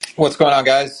What's going on,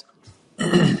 guys?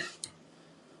 Good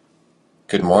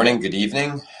morning, good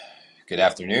evening, good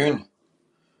afternoon,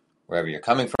 wherever you're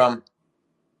coming from.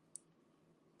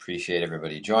 Appreciate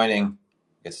everybody joining.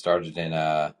 Get started in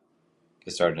a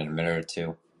minute or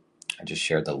two. I just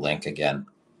shared the link again.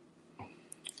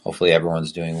 Hopefully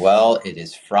everyone's doing well. It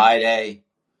is Friday.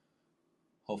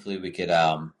 Hopefully we could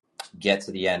get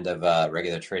to the end of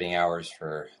regular trading hours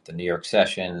for the New York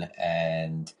session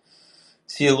and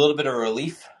see a little bit of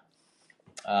relief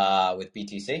with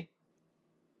BTC.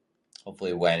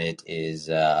 Hopefully when it is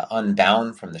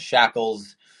unbound from the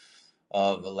shackles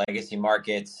of the legacy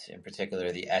markets, in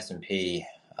particular the S&P,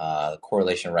 the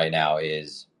correlation right now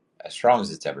is as strong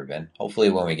as it's ever been. Hopefully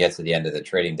when we get to the end of the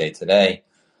trading day today,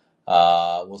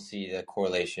 we'll see the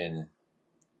correlation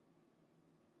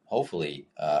hopefully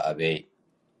abate.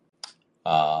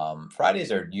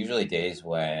 Fridays are usually days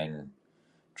when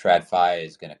TradFi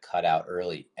is going to cut out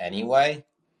early anyway.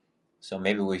 So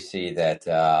maybe we see that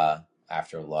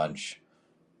after lunch,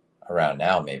 around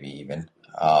now maybe even,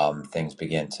 things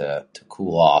begin to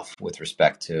cool off with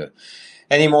respect to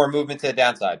any more movement to the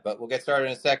downside. But we'll get started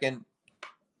in a second.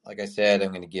 Like I said, I'm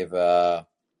going to give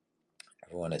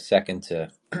everyone a second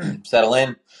to settle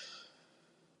in.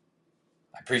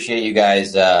 I appreciate you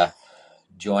guys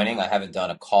joining. I haven't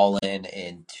done a call-in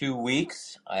in 2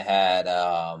 weeks. I had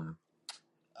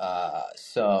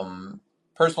some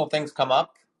personal things come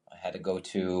up. I had to go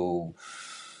to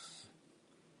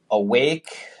a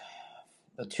wake,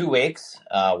 2 wakes,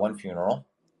 one funeral.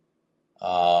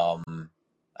 I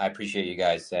appreciate you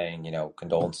guys saying,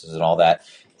 condolences and all that.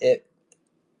 It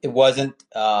wasn't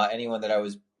anyone that I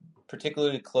was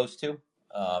particularly close to,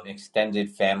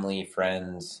 extended family,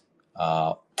 friends,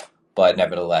 but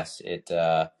nevertheless, it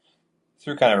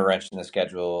threw kind of a wrench in the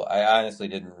schedule. I honestly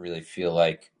didn't really feel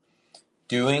like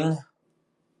doing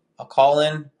a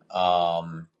call-in,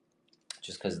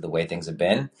 just because of the way things have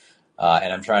been,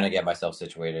 and I'm trying to get myself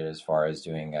situated as far as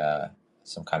doing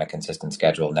some kind of consistent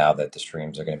schedule now that the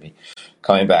streams are going to be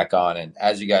coming back on. And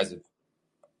as you guys have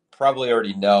probably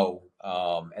already know,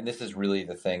 and this is really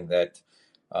the thing that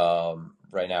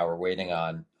right now we're waiting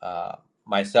on,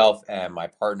 myself and my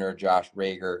partner, Josh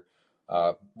Rager,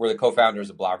 we're the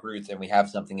co-founders of Block Roots, and we have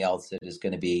something else that is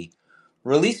going to be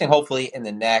releasing hopefully in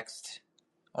the next,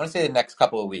 I want to say the next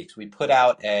couple of weeks. We put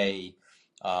out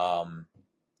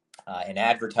an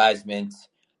advertisement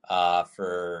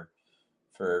for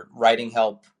writing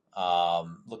help,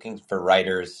 looking for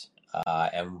writers,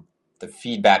 and the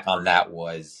feedback on that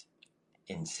was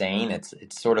insane.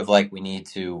 It's sort of like we need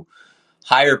to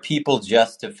hire people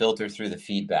just to filter through the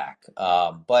feedback.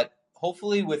 But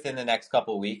hopefully within the next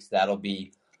couple of weeks, that'll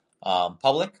be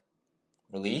public,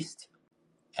 released,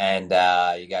 and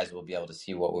you guys will be able to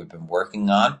see what we've been working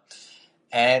on.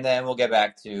 And then we'll get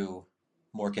back to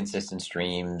more consistent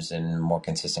streams and more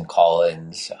consistent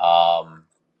call-ins.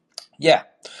 Yeah,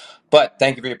 but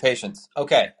thank you for your patience.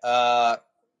 Okay,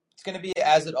 it's going to be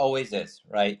as it always is,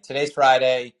 right? Today's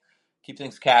Friday. Keep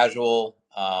things casual.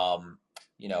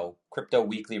 Crypto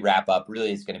weekly wrap up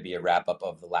really is going to be a wrap up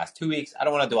of the last 2 weeks. I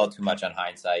don't want to dwell too much on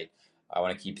hindsight. I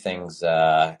want to keep things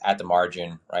at the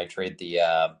margin, right? Trade the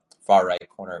far right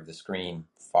corner of the screen,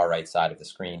 far right side of the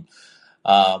screen.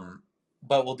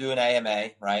 But we'll do an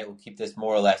AMA, right? We'll keep this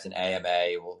more or less an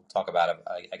AMA. We'll talk about,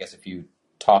 I guess, a few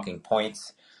talking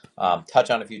points,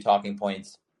 touch on a few talking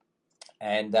points.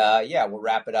 And we'll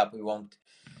wrap it up.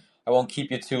 I won't keep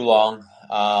you too long.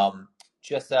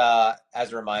 Just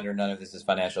as a reminder, none of this is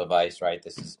financial advice, right?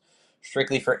 This is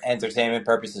strictly for entertainment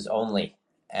purposes only.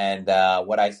 And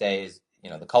what I say is,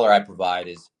 the color I provide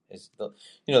is the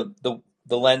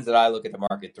lens that I look at the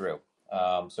market through.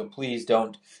 So please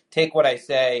don't take what I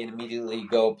say and immediately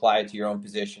go apply it to your own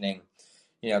positioning.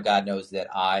 God knows that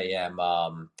I am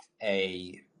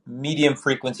a medium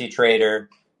frequency trader,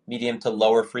 medium to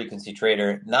lower frequency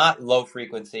trader, not low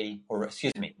frequency, or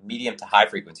excuse me, medium to high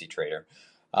frequency trader.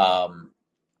 I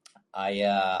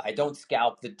don't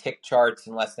scalp the tick charts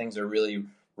unless things are really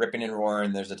ripping and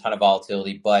roaring. There's a ton of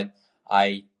volatility, but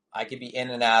I could be in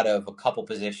and out of a couple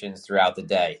positions throughout the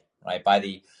day, right?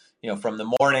 From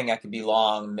the morning I could be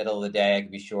long, middle of the day I could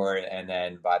be short, and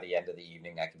then by the end of the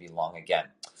evening I could be long again.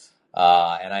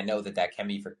 And I know that can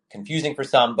be confusing for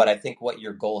some, but I think what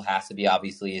your goal has to be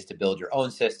obviously is to build your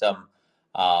own system,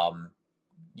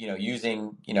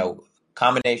 using,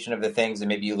 combination of the things that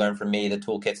maybe you learn from me, the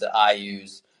toolkits that I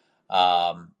use,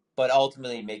 but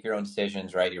ultimately make your own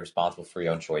decisions, right? You're responsible for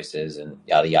your own choices and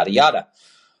yada, yada, yada.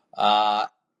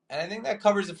 And I think that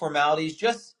covers the formalities.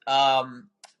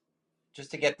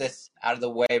 Just to get this out of the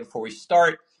way before we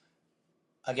start,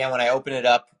 again, when I open it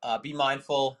up, be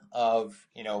mindful of,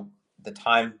 the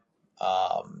time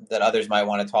that others might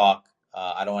want to talk.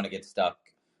 I don't want to get stuck.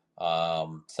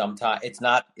 Sometimes it's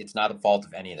not a fault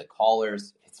of any of the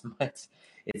callers.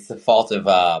 It's the fault of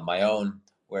my own,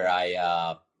 where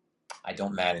I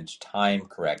don't manage time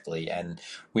correctly, and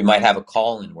we might have a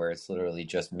call in where it's literally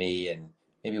just me and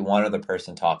maybe one other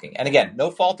person talking. And again,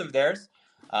 no fault of theirs,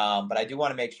 but I do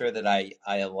want to make sure that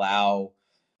I allow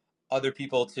other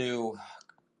people to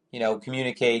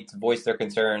communicate, voice their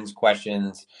concerns,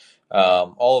 questions,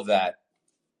 all of that,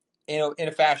 in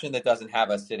a fashion that doesn't have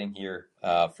us sitting here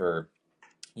for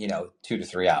 2 to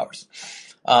 3 hours.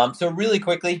 So really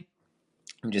quickly,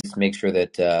 just make sure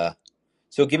that.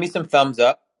 So give me some thumbs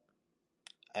up,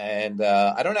 and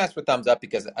I don't ask for thumbs up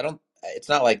because I don't. It's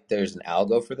not like there's an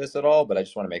algo for this at all, but I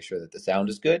just want to make sure that the sound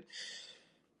is good,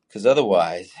 because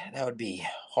otherwise that would be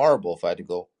horrible if I had to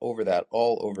go over that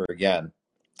all over again.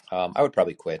 I would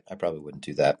probably quit. I probably wouldn't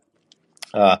do that.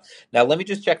 Now, let me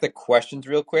just check the questions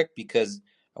real quick because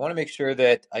I want to make sure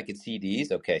that I could see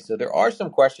these. Okay, so there are some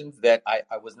questions that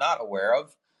I was not aware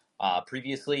of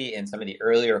previously in some of the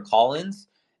earlier call-ins.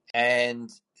 And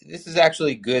this is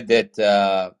actually good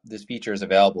that this feature is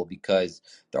available because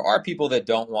there are people that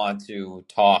don't want to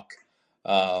talk.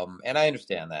 And I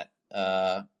understand that.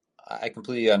 I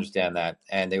completely understand that.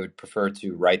 And they would prefer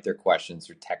to write their questions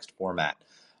through text format.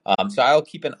 So I'll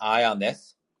keep an eye on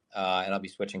this. And I'll be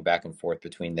switching back and forth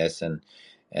between this and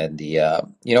the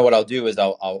what I'll do is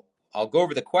I'll go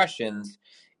over the questions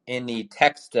in the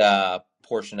text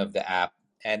portion of the app,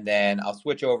 and then I'll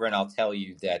switch over and I'll tell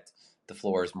you that the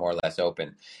floor is more or less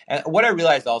open. And what I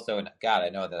realized also, and God, I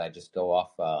know that I just go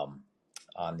off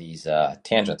on these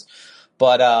tangents,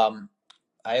 but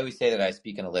I always say that I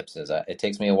speak in ellipses. It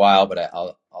takes me a while, but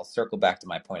I'll circle back to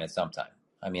my point at some time.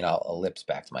 I mean, I'll ellipse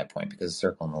back to my point because a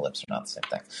circle and ellipse are not the same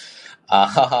thing.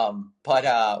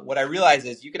 But what I realize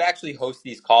is you could actually host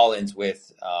these call-ins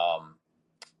with,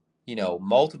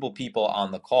 multiple people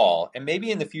on the call, and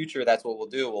maybe in the future that's what we'll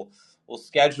do. We'll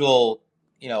schedule,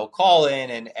 a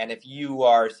call-in, and if you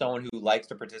are someone who likes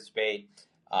to participate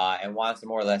and wants to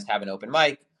more or less have an open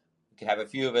mic, we could have a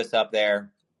few of us up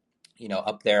there,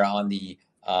 on the,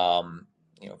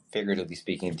 figuratively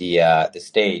speaking, the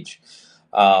stage.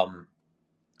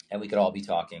 And we could all be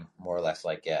talking more or less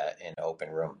like in an open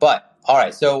room. But all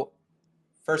right, so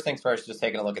first things first, just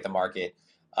taking a look at the market.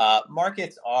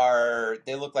 Markets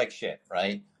they look like shit,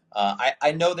 right?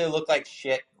 I know they look like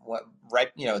shit. Right?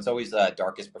 It's always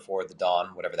darkest before the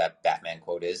dawn, whatever that Batman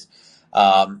quote is.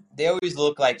 They always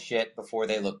look like shit before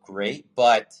they look great.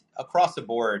 But across the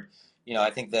board, I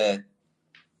think the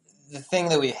thing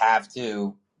that we have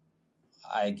to,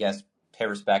 I guess, pay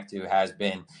respect to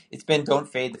it's been don't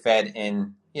fade the Fed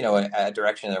in a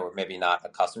direction that we're maybe not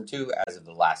accustomed to as of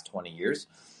the last 20 years.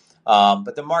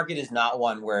 But the market is not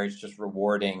one where it's just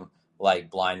rewarding like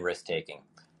blind risk taking.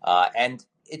 And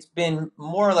it's been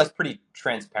more or less pretty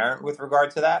transparent with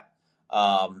regard to that.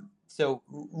 So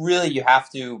really you have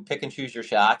to pick and choose your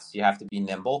shots. You have to be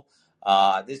nimble.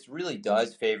 This really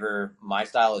does favor my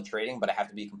style of trading, but I have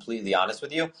to be completely honest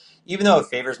with you. Even though it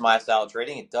favors my style of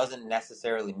trading, it doesn't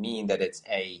necessarily mean that it's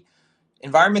a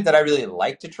environment that I really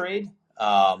like to trade.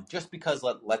 Just because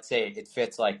let's say it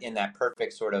fits like in that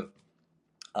perfect sort of,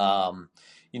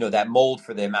 that mold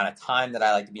for the amount of time that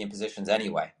I like to be in positions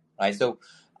anyway, right? So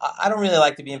I don't really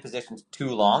like to be in positions too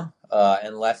long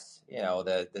unless,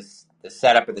 the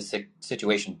setup of the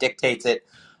situation dictates it.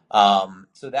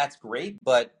 So that's great.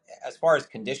 But as far as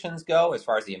conditions go, as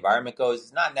far as the environment goes,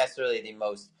 it's not necessarily the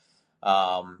most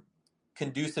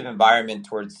conducive environment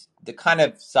towards the kind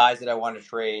of size that I want to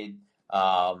trade.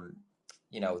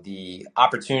 The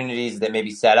opportunities that may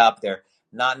be set up, they're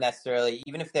not necessarily,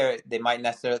 even if they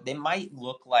might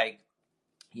look like,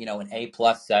 an A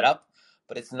plus setup,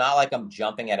 but it's not like I'm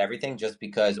jumping at everything just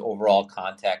because overall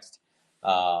context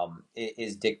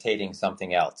is dictating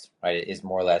something else, right? It is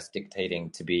more or less dictating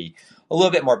to be a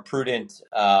little bit more prudent,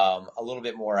 a little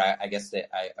bit more, I guess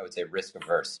I would say risk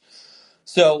averse.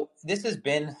 So this has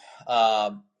been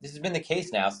the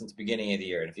case now since the beginning of the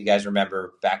year. And if you guys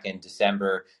remember back in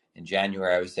December and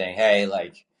January, I was saying, hey,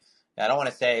 like, I don't want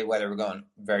to say whether we're going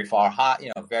very far high,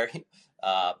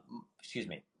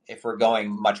 if we're going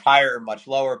much higher or much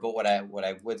lower, but what I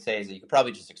would say is that you could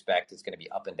probably just expect it's going to be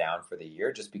up and down for the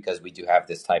year, just because we do have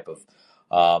this type of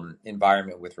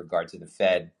environment with regard to the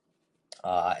Fed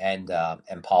and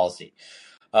policy.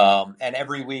 And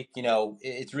every week,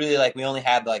 it's really like we only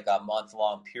had like a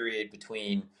month-long period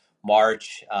between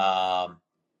March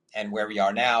and where we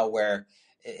are now, where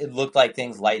it looked like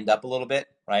things lightened up a little bit,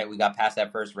 right? We got past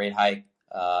that first rate hike.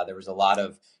 There was a lot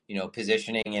of,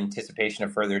 positioning, anticipation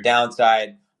of further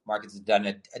downside. Markets have done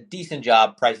a decent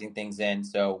job pricing things in.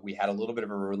 So we had a little bit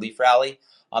of a relief rally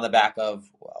on the back of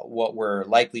what were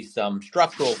likely some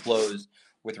structural flows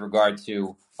with regard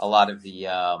to a lot of the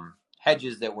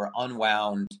hedges that were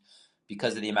unwound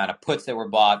because of the amount of puts that were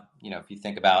bought. If you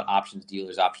think about options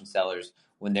dealers, option sellers,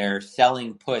 when they're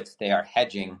selling puts, they are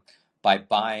hedging by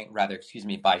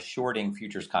by shorting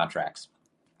futures contracts.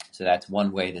 So that's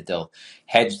one way that they'll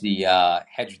hedge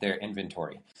their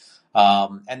inventory.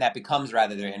 And that becomes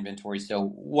rather their inventory.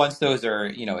 So once those are,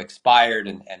 expired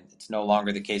and it's no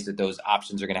longer the case that those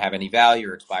options are going to have any value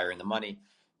or expire in the money,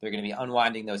 they're going to be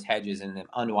unwinding those hedges, and then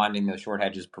unwinding those short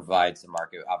hedges provides the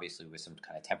market obviously with some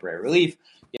kind of temporary relief.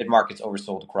 You had markets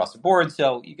oversold across the board.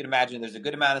 So you can imagine there's a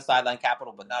good amount of sideline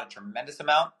capital, but not a tremendous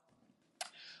amount.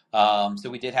 So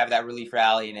we did have that relief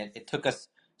rally, and it took us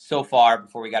so far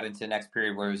before we got into the next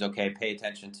period where it was okay, pay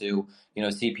attention to,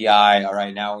 CPI. All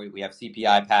right, now we have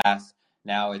CPI pass.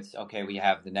 Now it's okay, we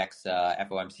have the next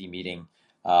FOMC meeting.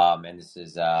 And this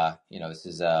is,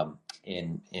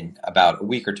 in about a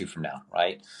week or two from now,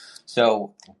 right?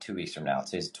 So 2 weeks from now,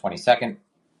 today's the 22nd.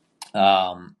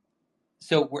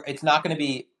 So it's not going to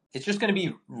be, it's just going to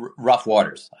be rough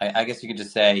waters. I guess you could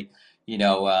just say, it's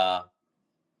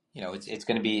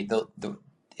going to be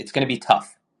it's going to be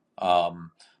tough.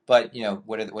 But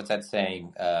what's that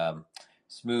saying?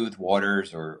 Smooth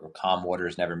waters or calm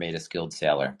waters never made a skilled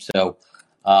sailor. So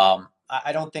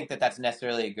I don't think that that's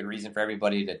necessarily a good reason for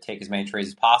everybody to take as many trades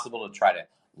as possible to try to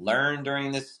learn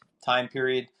during this time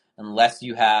period, unless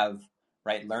you have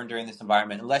learn during this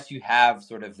environment, unless you have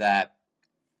sort of that,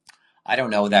 I don't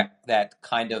know, that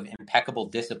kind of impeccable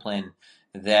discipline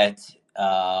that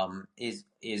is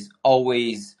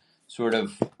always sort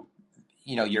of,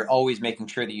 you're always making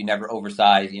sure that you never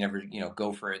oversize, you never,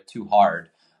 go for it too hard.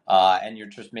 And you're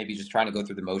just trying to go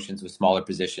through the motions with smaller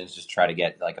positions, just try to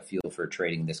get like a feel for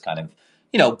trading this kind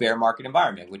of, bear market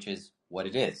environment, which is what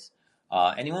it is.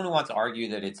 Anyone who wants to argue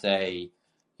that it's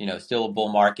still a bull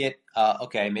market,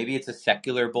 okay, maybe it's a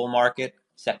secular bull market,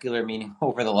 secular meaning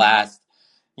over the last,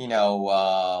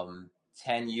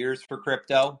 10 years for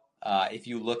crypto. If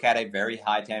you look at a very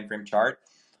high time frame chart,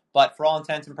 but for all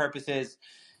intents and purposes,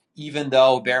 even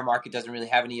though bear market doesn't really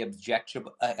have any objective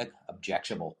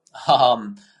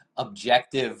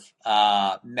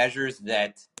measures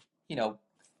that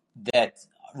that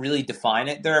really define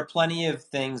it, there are plenty of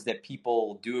things that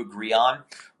people do agree on,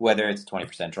 whether it's 20%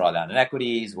 drawdown in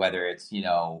equities, whether it's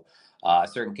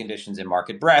certain conditions in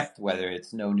market breadth, whether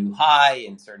it's no new high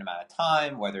in a certain amount of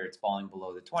time, whether it's falling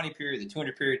below the 20 period, the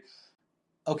 200 period.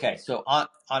 Okay, so on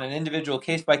an individual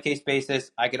case-by-case basis,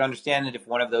 I could understand it if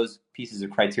one of those pieces of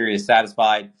criteria is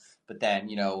satisfied, but then,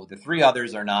 the three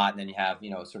others are not, and then you have,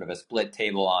 sort of a split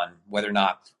table on whether or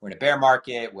not we're in a bear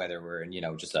market, whether we're in,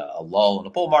 just a lull in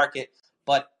a bull market,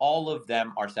 but all of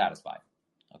them are satisfied.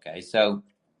 Okay, so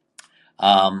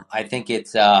I think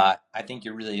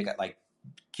you're really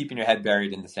keeping your head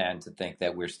buried in the sand to think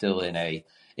that we're still in a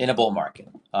bull market.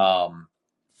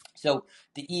 So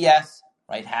the ES,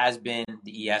 has been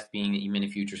the ES being the E-mini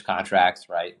futures contracts,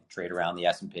 trade around the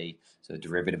S&P. So the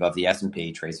derivative of the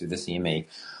S&P trades through the CME.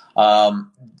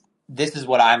 This is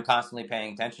what I'm constantly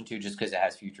paying attention to just because it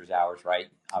has futures hours,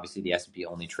 Obviously the S&P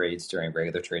only trades during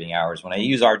regular trading hours. When I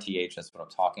use RTH, that's what I'm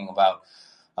talking about.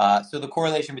 So the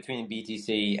correlation between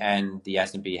BTC and the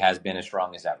S&P has been as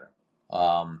strong as ever.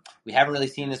 We haven't really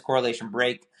seen this correlation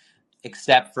break,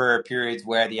 except for periods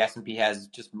where the S&P has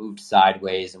just moved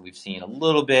sideways, and we've seen a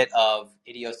little bit of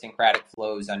idiosyncratic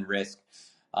flows on risk.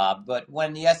 But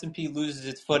when the S&P loses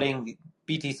its footing,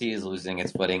 BTC is losing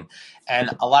its footing.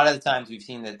 And a lot of the times we've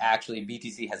seen that actually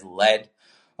BTC has led.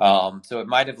 So it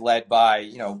might have led by,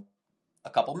 a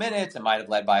couple minutes. It might have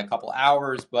led by a couple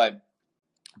hours. But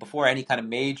before any kind of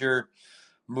major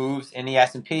moves in the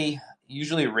S&P,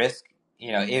 usually risk,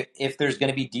 if there's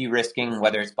going to be de-risking,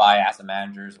 whether it's by asset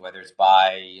managers, whether it's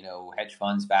by, hedge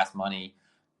funds, fast money,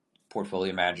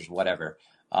 portfolio managers, whatever,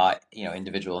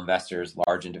 individual investors,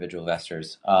 large individual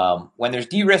investors. When there's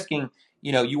de-risking,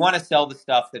 you want to sell the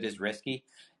stuff that is risky,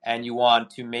 and you want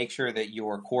to make sure that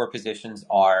your core positions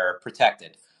are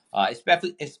protected,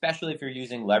 especially if you're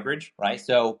using leverage,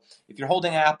 So if you're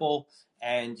holding Apple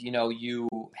and, you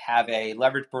have a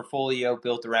leverage portfolio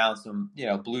built around some,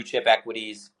 blue chip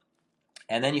equities,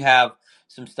 and then you have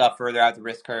some stuff further out the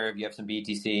risk curve. You have some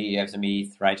BTC, you have some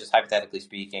ETH, Just hypothetically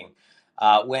speaking.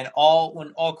 When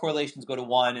all correlations go to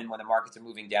one, and when the markets are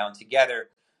moving down together,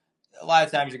 a lot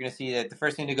of times you're going to see that the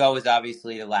first thing to go is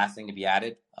obviously the last thing to be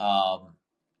added.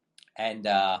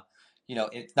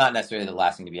 It's not necessarily the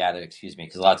last thing to be added,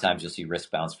 because a lot of times you'll see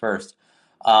risk bounce first.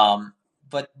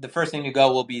 But the first thing to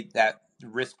go will be that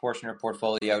risk portion of your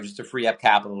portfolio just to free up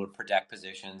capital to protect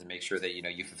positions and make sure that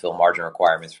you fulfill margin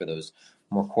requirements for those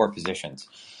more core positions.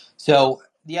 So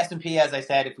the S&P, as I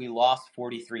said, if we lost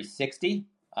 4360,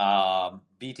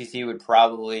 BTC would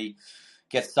probably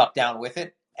get sucked down with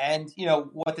it. And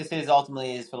what this is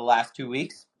ultimately is for the last 2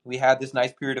 weeks we had this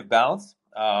nice period of balance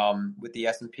with the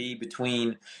S&P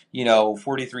between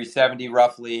 4370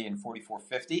 roughly and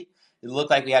 4450. It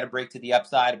looked like we had a break to the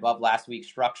upside above last week's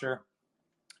structure.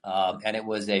 And it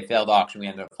was a failed auction. We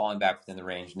ended up falling back within the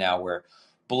range. Now we're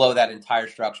below that entire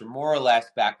structure, more or less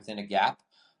back within a gap.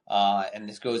 And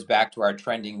this goes back to our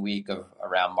trending week of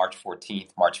around March 14th,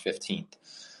 March 15th.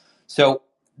 So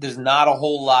there's not a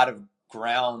whole lot of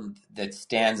ground that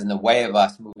stands in the way of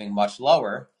us moving much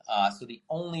lower. So the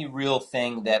only real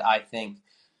thing that I think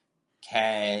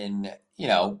can,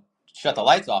 shut the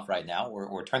lights off right now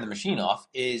or turn the machine off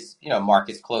is,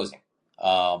 markets closing.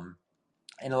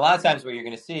 And a lot of times what you're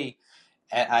going to see,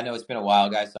 and I know it's been a while,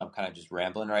 guys, so I'm kind of just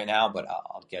rambling right now, but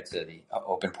I'll get to the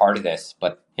open part of this.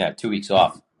 But 2 weeks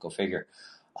off, go figure.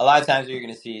 A lot of times what you're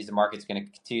going to see is the market's going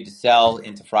to continue to sell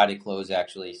into Friday close,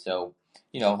 actually. So,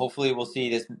 hopefully we'll see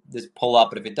this pull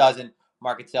up. But if it doesn't,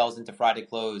 market sells into Friday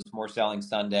close, more selling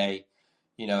Sunday,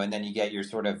 and then you get your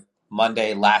sort of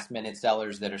Monday last minute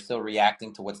sellers that are still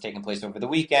reacting to what's taking place over the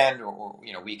weekend or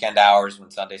weekend hours when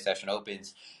Sunday session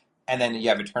opens. And then you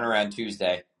have a turnaround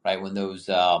Tuesday, right? When those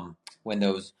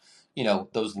those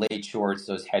late shorts,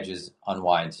 those hedges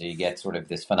unwind. So you get sort of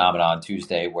this phenomenon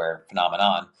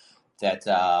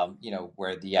that,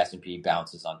 where the S&P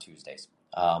bounces on Tuesdays.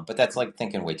 But that's like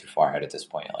thinking way too far ahead at this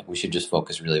point. Like we should just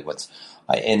focus really what's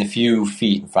in a few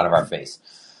feet in front of our face.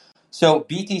 So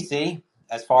BTC,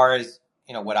 as far as,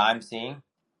 what I'm seeing,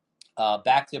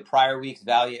 back to prior week's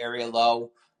value area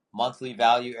low, monthly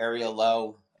value area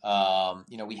low.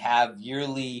 We have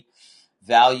yearly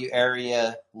value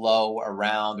area low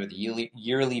around, or the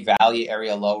yearly value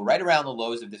area low right around the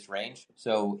lows of this range.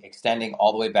 So extending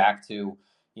all the way back to,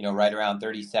 right around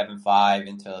 37.5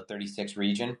 into 36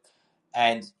 region.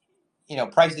 And,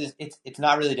 prices, it's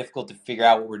not really difficult to figure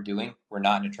out what we're doing. We're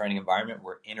not in a trending environment.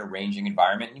 We're in a ranging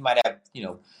environment. You might have,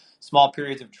 small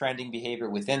periods of trending behavior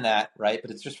within that, right? But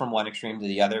it's just from one extreme to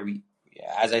the other.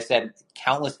 As I said,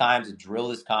 countless times, the drill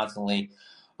is constantly.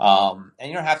 And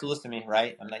you don't have to listen to me,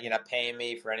 right? You're not paying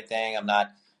me for anything. I'm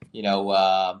not,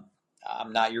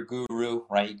 I'm not your guru,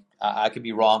 right? I could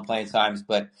be wrong plenty of times,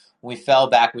 but when we fell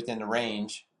back within the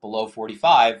range below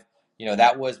 45,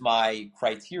 that was my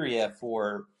criteria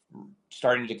for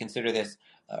starting to consider this,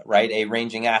 right, a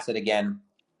ranging asset again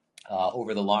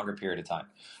over the longer period of time,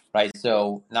 right?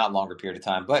 So not longer period of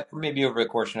time, but maybe over a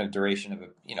course of duration of a,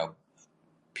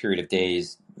 period of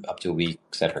days up to a week,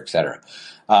 et cetera, et cetera.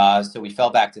 So we fell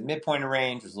back to midpoint of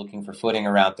range, was looking for footing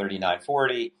around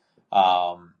 39.40,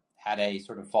 had a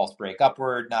sort of false break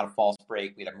upward, not a false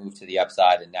break. We had to move to the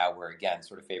upside, and now we're again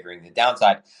sort of favoring the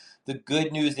downside. The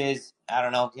good news is, I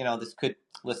don't know,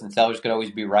 sellers could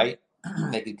always be right.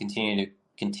 They could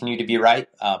continue to be right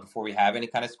before we have any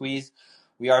kind of squeeze.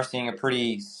 We are seeing a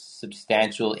pretty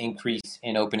substantial increase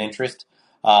in open interest.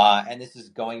 And this is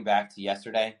going back to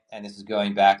yesterday, and this is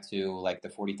going back to like the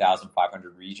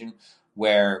 40,500 region,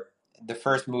 where the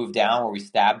first move down, where we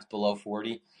stabbed below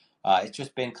 40, it's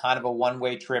just been kind of a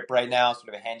one-way trip right now, sort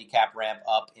of a handicap ramp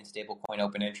up in stablecoin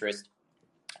open interest.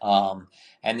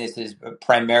 And this is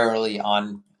primarily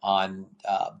on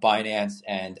Binance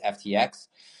and FTX.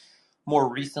 More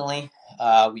recently,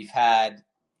 we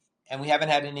haven't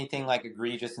had anything like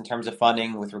egregious in terms of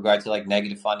funding with regard to like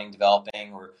negative funding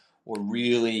developing or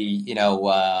really,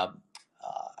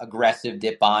 aggressive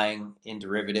dip buying in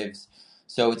derivatives.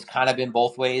 So it's kind of been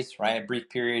both ways, right? A brief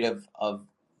period of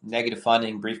negative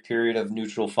funding, brief period of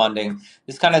neutral funding.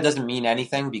 This kind of doesn't mean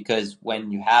anything because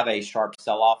when you have a sharp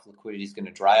sell-off, liquidity is going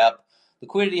to dry up.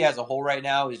 Liquidity as a whole right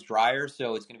now is drier,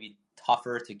 so it's going to be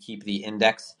tougher to keep the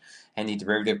index and the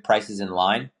derivative prices in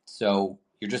line. So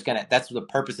that's the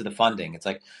purpose of the funding. It's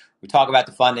like we talk about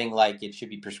the funding like it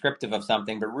should be prescriptive of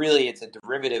something, but really it's a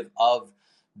derivative of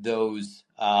those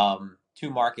two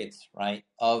markets, right?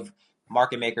 Of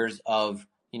market makers, of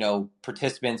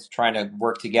participants trying to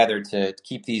work together to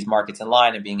keep these markets in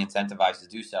line and being incentivized to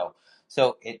do so.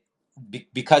 So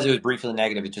because it was briefly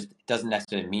negative, it doesn't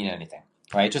necessarily mean anything,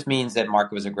 right? It just means that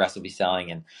market was aggressively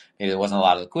selling and maybe there wasn't a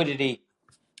lot of liquidity.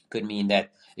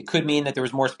 It could mean that there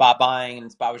was more spot buying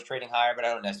and spot was trading higher, but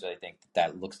I don't necessarily think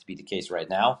that looks to be the case right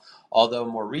now. Although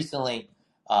more recently,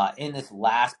 in this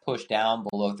last push down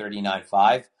below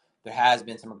 39.5, there has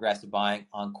been some aggressive buying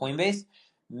on Coinbase.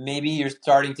 Maybe you're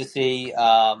starting to see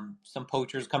some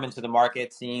poachers come into the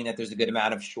market, seeing that there's a good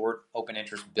amount of short open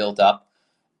interest built up.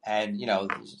 And,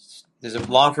 there's a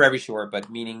long for every short, but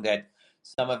meaning that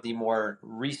some of the more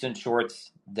recent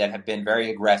shorts that have been very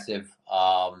aggressive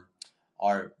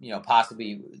are,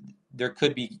 possibly there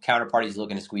could be counterparties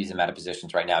looking to squeeze them out of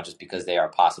positions right now just because they are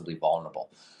possibly vulnerable,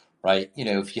 right?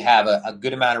 If you have a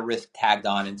good amount of risk tagged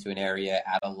on into an area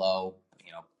at a low,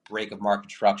 break of market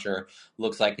structure,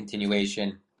 looks like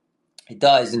continuation, it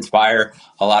does inspire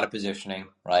a lot of positioning,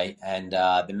 right? And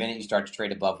the minute you start to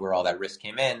trade above where all that risk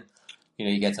came in,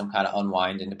 you get some kind of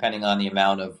unwind. And depending on the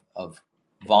amount of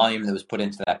volume that was put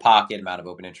into that pocket, amount of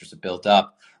open interest that built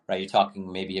up, right? You're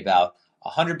talking maybe about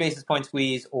 100 basis point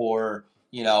squeeze or,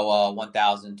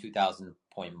 1,000, 2,000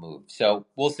 point move. So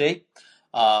we'll see.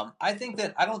 I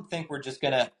don't think we're just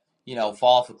going to,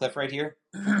 fall off a cliff right here.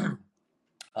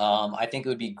 I think it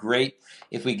would be great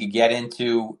if we could get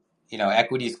into,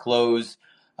 equities close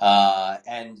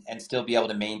and still be able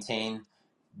to maintain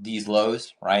these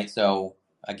lows, right? So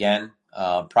again,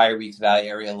 prior week's value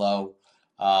area low,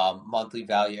 monthly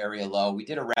value area low. We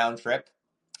did a round trip,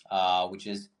 which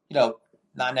is,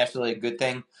 not necessarily a good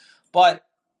thing, but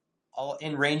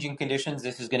in ranging conditions,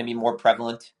 this is going to be more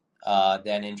prevalent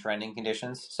than in trending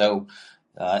conditions. So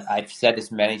I've said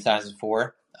this many times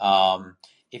before.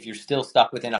 If you're still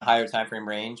stuck within a higher time frame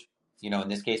range, in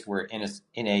this case, we're in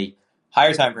a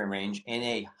higher time frame range, in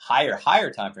a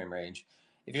higher time frame range.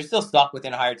 If you're still stuck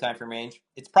within a higher time frame range,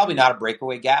 it's probably not a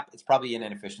breakaway gap. It's probably an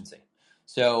inefficiency.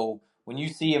 So when you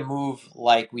see a move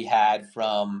like we had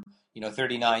from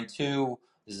 39.2,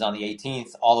 this is on the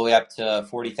 18th, all the way up to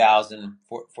 40,000,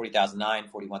 40,009,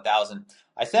 41,000.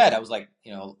 I was like,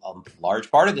 a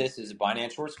large part of this is a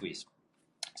Binance short squeeze.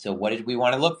 So what did we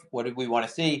want to look? What did we want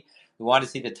to see? We wanted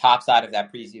to see the top side of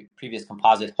that previous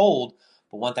composite hold.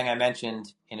 But one thing I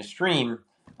mentioned in a stream,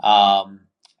 and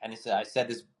I said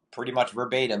this pretty much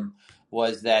verbatim,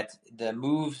 was that the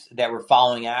moves that we're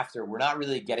following after were not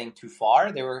really getting too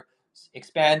far. They were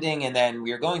expanding, and then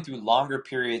we were going through longer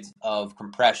periods of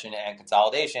compression and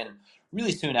consolidation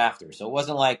really soon after. So it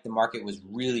wasn't like the market was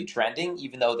really trending,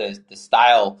 even though the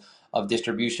style of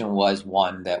distribution was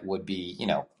one that would be,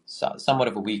 somewhat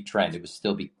of a weak trend. It would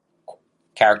still be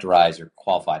characterized or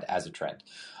qualified as a trend.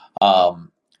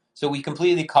 So we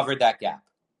completely covered that gap,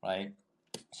 right?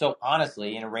 So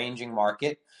honestly, in a ranging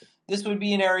market, this would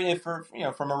be an area for,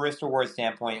 from a risk reward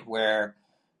standpoint where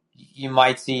you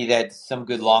might see that some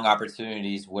good long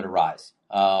opportunities would arise.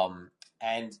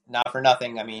 And not for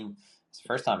nothing, it's the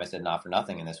first time I said not for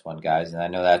nothing in this one, guys. And I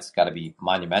know that's got to be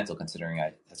monumental considering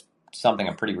that's something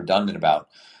I'm pretty redundant about.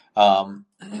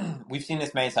 We've seen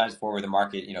this many times before where the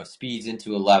market, speeds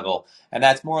into a level, and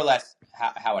that's more or less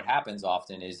how it happens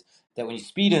often is that when you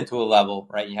speed into a level,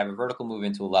 right, you have a vertical move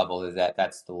into a level,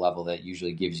 that's the level that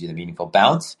usually gives you the meaningful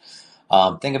bounce.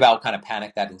 Think about what kind of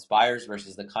panic that inspires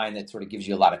versus the kind that sort of gives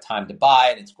you a lot of time to buy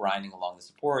and it's grinding along the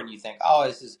support and you think, oh,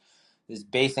 this is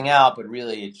basing out, but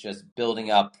really it's just building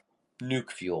up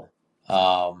nuke fuel.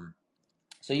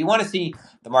 So you want to see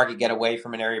the market get away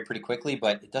from an area pretty quickly,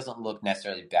 but it doesn't look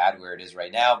necessarily bad where it is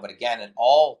right now. But again,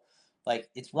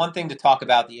 it's one thing to talk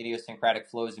about the idiosyncratic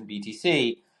flows in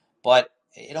BTC, but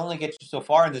it only gets you so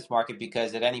far in this market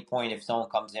because at any point, if someone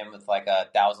comes in with like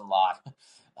 1,000 lot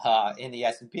in the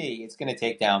S&P, it's going to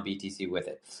take down BTC with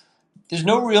it. There's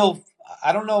no real,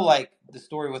 I don't know, like the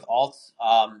story with alts.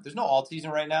 There's no alt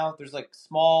season right now. There's like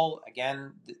small,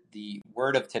 again, the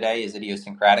word of today is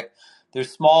idiosyncratic. There's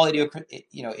small,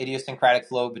 idiosyncratic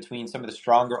flow between some of the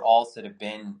stronger alts that have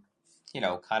been,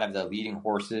 kind of the leading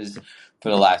horses for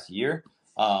the last year.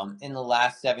 In the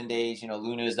last 7 days,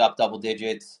 Luna is up double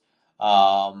digits.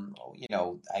 I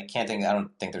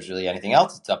don't think there's really anything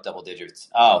else that's up double digits.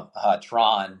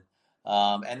 Tron.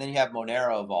 And then you have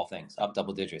Monero of all things up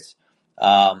double digits.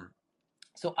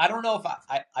 So I don't know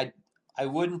if I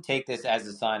wouldn't take this as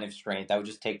a sign of strength. I would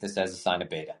just take this as a sign of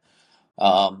beta.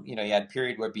 You had a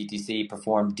period where BTC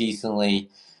performed decently,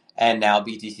 and now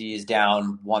BTC is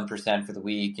down 1% for the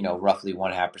week, roughly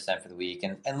 1.5% for the week.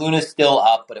 And Luna's still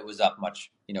up, but it was up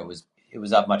much, it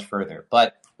was up much further.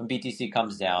 But when BTC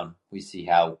comes down, we see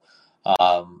how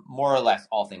more or less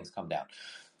all things come down.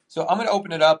 So I'm going to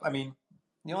open it up.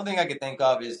 The only thing I could think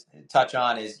of is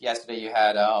yesterday you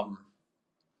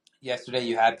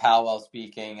had Powell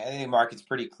speaking. I think the market's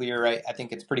pretty clear, right? I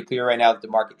think it's pretty clear right now that the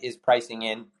market is pricing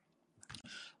in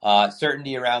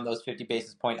certainty around those 50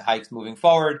 basis point hikes moving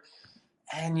forward.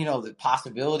 And, the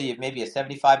possibility of maybe a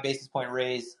 75 basis point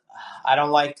raise. I don't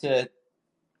like to,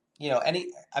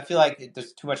 I feel like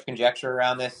there's too much conjecture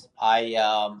around this.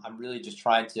 I'm really just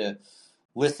trying to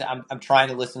listen. I'm trying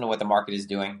to listen to what the market is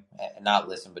doing, and not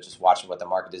listen, but just watching what the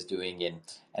market is doing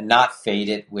and not fade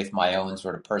it with my own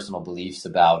sort of personal beliefs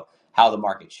about how the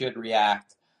market should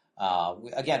react.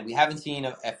 Again, we haven't seen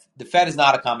the Fed is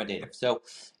not accommodative. So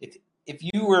if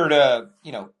you were to,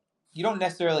 you don't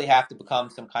necessarily have to become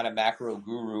some kind of macro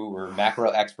guru or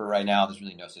macro expert right now. There's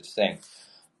really no such thing.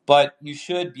 But you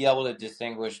should be able to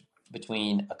distinguish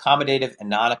between accommodative and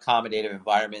non-accommodative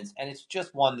environments, and it's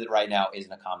just one that right now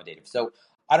isn't accommodative. So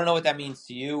I don't know what that means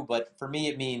to you, but for me,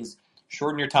 it means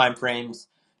shorten your time frames.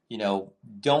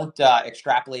 Don't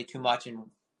extrapolate too much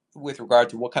with regard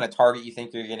to what kind of target you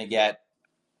think you're going to get,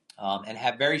 and um,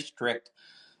 have very strict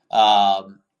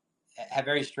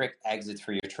exits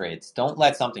for your trades. Don't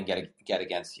let something get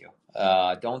against you.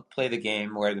 Don't play the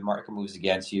game where the market moves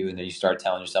against you, and then you start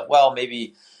telling yourself, well,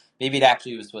 maybe it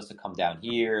actually was supposed to come down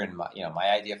here, and my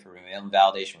idea for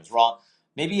invalidation was wrong.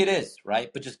 Maybe it is,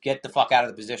 right? But just get the fuck out of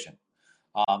the position.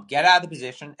 Get out of the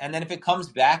position, and then if it comes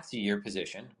back to your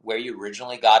position where you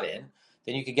originally got in,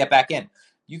 then you could get back in.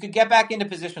 You could get back into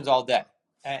positions all day,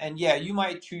 and yeah, you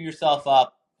might chew yourself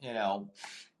up,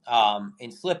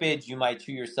 in slippage. You might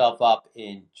chew yourself up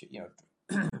in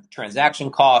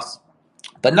transaction costs,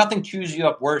 but nothing chews you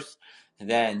up worse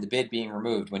than the bid being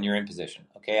removed when you're in position.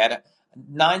 Okay,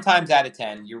 9 times out of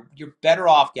 10, you're better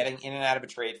off getting in and out of a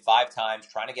trade 5 times,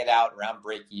 trying to get out around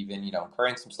break even,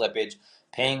 incurring some slippage,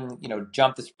 paying,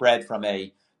 jump the spread from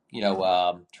a,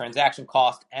 transaction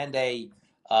cost and a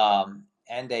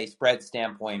spread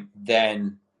standpoint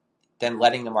than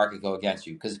letting the market go against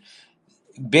you, because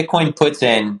Bitcoin puts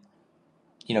in,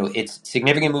 its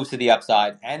significant moves to the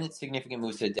upside and its significant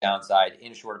moves to the downside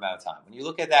in a short amount of time. When you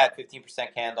look at that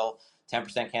 15% candle,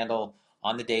 10% candle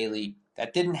on the daily,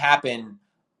 that didn't happen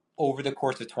over the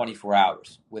course of 24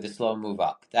 hours with a slow move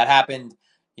up. That happened,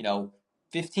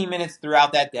 15 minutes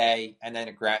throughout that day, and then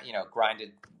it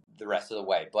grinded the rest of the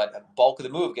way. But a bulk of the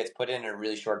move gets put in a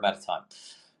really short amount of time.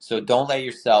 So don't let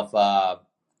yourself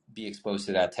be exposed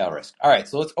to that tail risk. All right,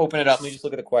 so let's open it up. Let me just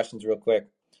look at the questions real quick.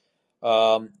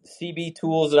 CB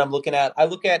tools that I'm looking at. I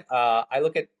look at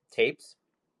tapes,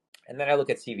 and then I look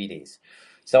at CVDs.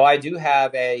 So I do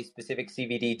have a specific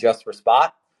CVD just for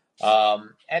spot.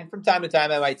 And from time to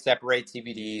time, I might separate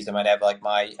CVDs. I might have like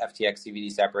my FTX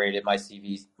CVD separated, my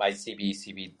CVD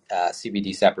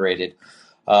separated.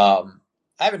 I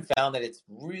haven't found that it's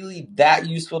really that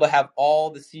useful to have all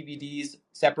the CVDs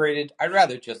separated. I'd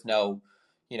rather just know,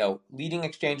 leading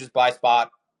exchanges by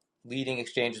spot, leading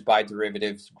exchanges by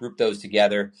derivatives, group those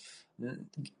together.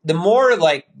 The more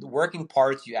like working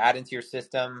parts you add into your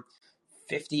system,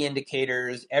 50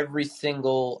 indicators, every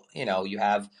single, you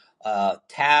have a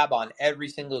tab on every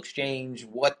single exchange,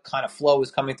 what kind of flow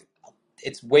is coming through.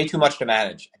 It's way too much to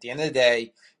manage. At the end of the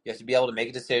day, you have to be able to make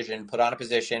a decision, put on a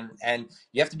position, and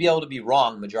you have to be able to be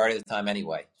wrong majority of the time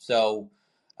anyway. So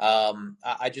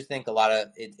I just think a lot of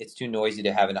it's too noisy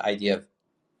to have an idea of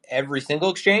every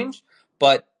single exchange,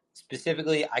 but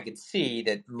specifically, I could see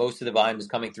that most of the volume is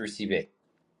coming through CB,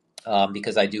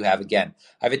 because I have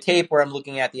a tape where I'm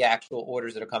looking at the actual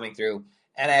orders that are coming through,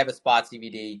 and I have a spot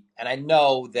CVD, and I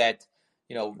know that,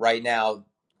 right now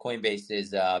Coinbase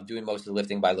is doing most of the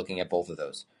lifting by looking at both of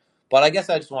those. But I guess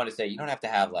I just want to say you don't have to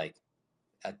have like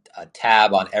a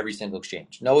tab on every single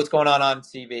exchange. Know what's going on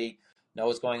CB, know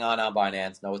what's going on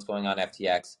Binance, know what's going on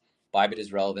FTX. Bybit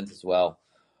is relevant as well.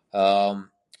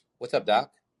 What's up,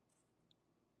 Doc?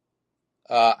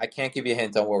 I can't give you a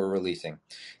hint on what we're releasing.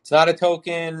 It's not a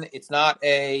token. It's not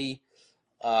a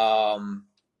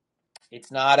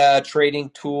trading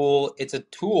tool. It's a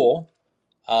tool,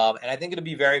 and I think it'll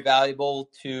be very valuable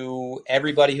to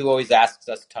everybody who always asks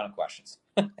us a ton of questions.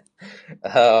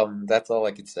 That's all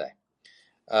I could say.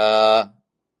 All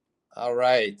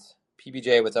right,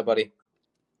 PBJ, what's up, buddy?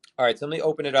 All right, so let me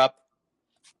open it up.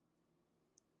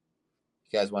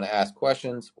 You guys want to ask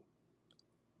questions?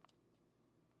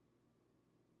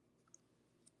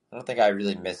 I don't think I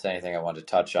really missed anything I wanted to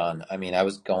touch on. I mean, I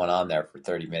was going on there for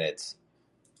 30 minutes.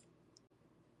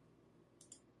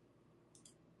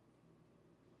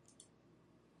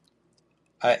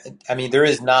 I mean,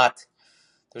 there's not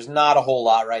a whole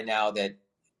lot right now that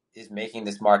is making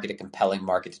this market a compelling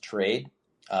market to trade.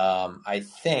 I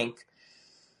think,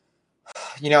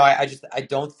 I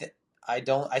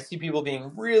see people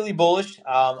being really bullish.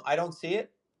 I don't see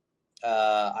it.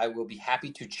 I will be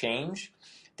happy to change.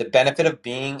 The benefit of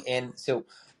being in, so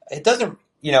it doesn't,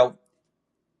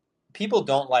 people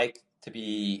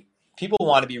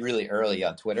want to be really early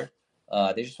on Twitter.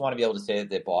 They just want to be able to say that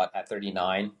they bought at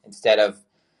 39 instead of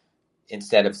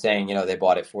saying, they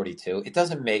bought at 42. It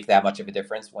doesn't make that much of a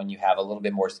difference when you have a little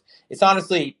bit more. It's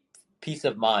honestly peace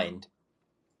of mind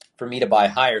for me to buy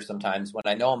higher sometimes when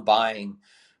I know I'm buying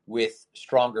with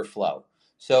stronger flow.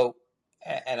 So,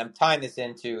 and I'm tying this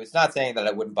into, it's not saying that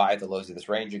I wouldn't buy at the lows of this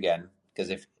range again, because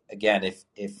if again,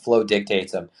 if flow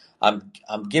dictates, I'm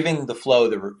giving the flow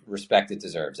the respect it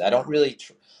deserves. I don't really,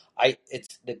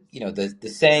 it's the the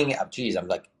saying. Geez, I'm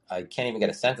like I can't even get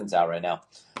a sentence out right now.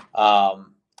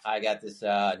 I got this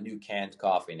new canned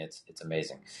coffee, and it's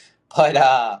amazing. But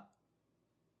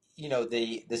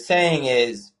the saying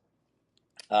is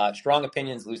strong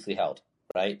opinions loosely held,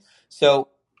 right? So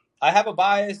I have a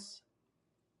bias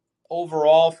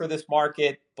overall for this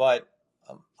market, but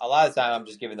a lot of the time I'm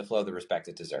just giving the flow the respect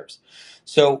it deserves.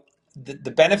 So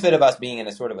the benefit of us being in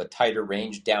a sort of a tighter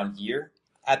range down here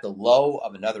at the low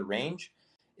of another range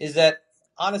is that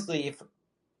honestly, if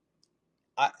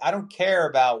I don't care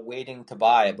about waiting to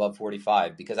buy above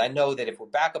 45 because I know that if we're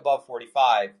back above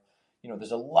 45,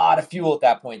 there's a lot of fuel at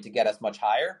that point to get us much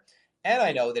higher. And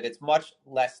I know that it's much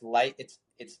less light.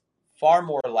 It's far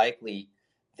more likely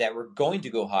that we're going to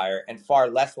go higher and far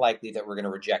less likely that we're going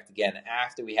to reject again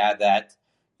after we had that,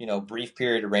 brief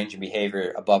period of range of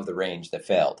behavior above the range that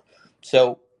failed.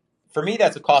 So for me,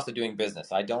 that's a cost of doing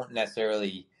business. I don't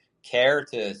necessarily care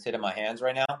to sit in my hands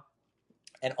right now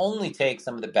and only take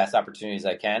some of the best opportunities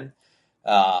I can.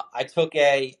 I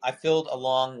filled a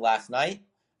long last night.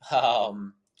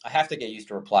 I have to get used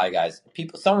to reply guys.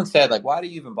 Someone said like, why do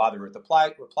you even bother with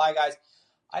reply guys?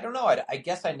 I don't know. I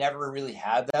guess I never really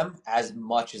had them as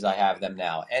much as I have them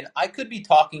now. And I could be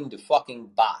talking to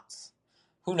fucking bots.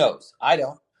 Who knows? I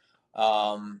don't.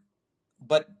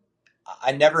 But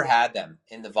I never had them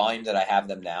in the volume that I have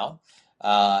them now.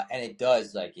 And it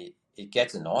does it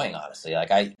gets annoying, honestly. Like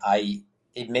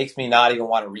it makes me not even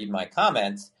want to read my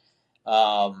comments.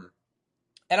 And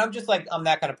I'm just like, I'm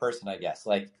that kind of person, I guess.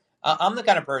 Like, I'm the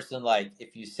kind of person, like,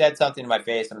 if you said something to my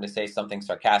face, I'm going to say something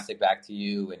sarcastic back to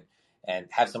you and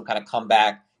have some kind of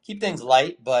comeback. Keep things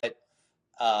light, but,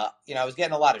 I was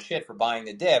getting a lot of shit for buying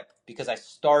the dip because I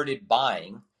started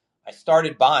buying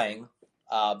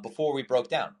before we broke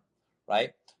down,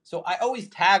 right? So I always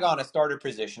tag on a starter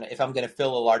position if I'm going to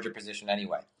fill a larger position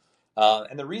anyway.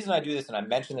 And the reason I do this, and I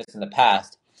mentioned this in the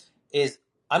past, is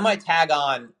I might tag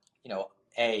on,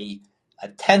 a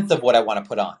tenth of what I want to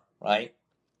put on, right?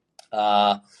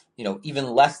 Even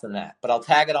less than that, but I'll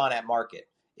tag it on at market.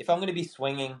 If I'm going to be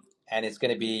swinging and it's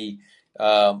going to be,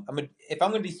 if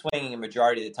I'm going to be swinging a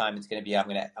majority of the time, it's going to be, I'm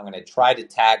going to try to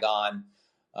tag on,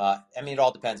 it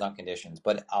all depends on conditions,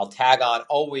 but I'll tag on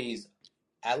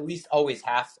at least always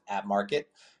half at market,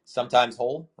 sometimes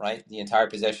whole, right? The entire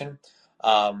position.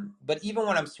 But even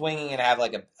when I'm swinging and I have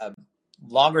like a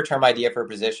longer term idea for a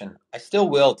position, I still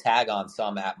will tag on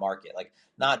some at market, like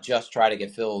not just try to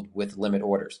get filled with limit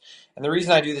orders. And the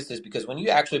reason I do this is because when you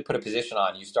actually put a position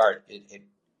on,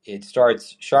 it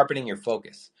starts sharpening your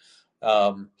focus.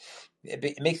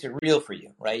 It makes it real for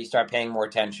you, right? You start paying more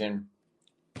attention.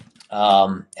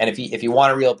 And if you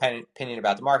want a real opinion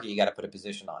about the market, you got to put a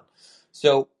position on.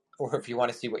 So, or if you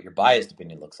want to see what your biased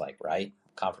opinion looks like, right?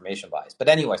 Confirmation bias. But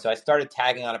anyway, so I started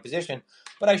tagging on a position,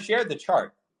 but I shared the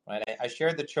chart, right? I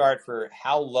shared the chart for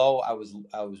how low I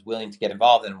was willing to get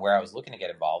involved and where I was looking to get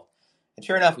involved. And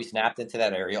sure enough, we snapped into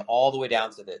that area all the way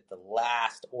down to the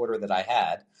last order that I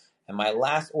had. And my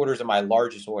last orders are my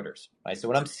largest orders, right? So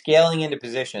when I'm scaling into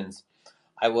positions,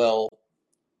 I will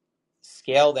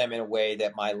scale them in a way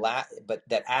that but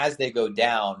that as they go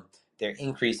down, they're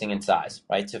increasing in size,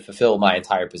 right, to fulfill my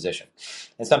entire position.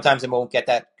 And sometimes I won't get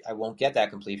that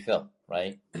complete fill,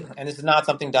 right? And this is not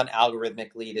something done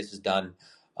algorithmically. This is done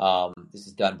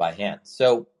by hand.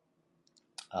 So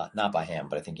not by hand,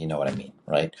 but I think you know what I mean,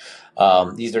 right?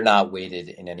 These are not weighted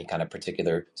in any kind of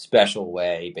particular special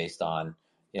way based on,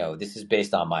 this is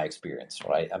based on my experience,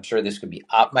 right? I'm sure this could be,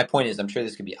 my point is, I'm sure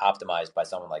this could be optimized by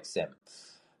someone like Sim.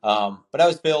 But I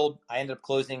was filled. I ended up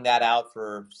closing that out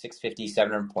for 650,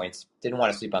 700 points. Didn't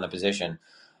want to sleep on the position.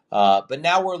 But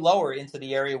now we're lower into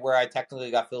the area where I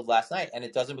technically got filled last night, and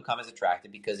it doesn't become as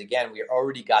attractive because, again, we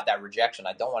already got that rejection.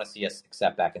 I don't want to see us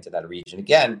accept back into that region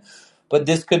again. But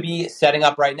this could be setting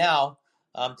up right now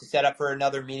to set up for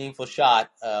another meaningful shot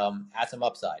at some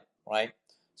upside, right?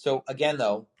 So, again,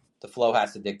 though, the flow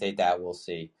has to dictate that. We'll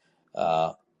see.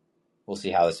 We'll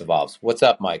see how this evolves. What's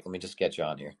up, Mike? Let me just get you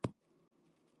on here.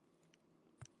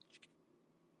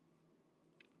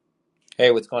 Hey,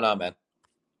 what's going on, man?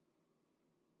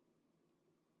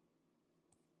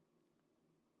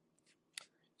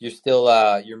 You're still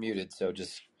you're muted, so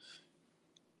just.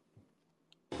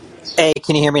 Hey,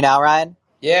 can you hear me now, Ryan?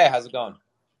 Yeah, how's it going?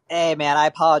 Hey, man, I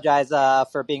apologize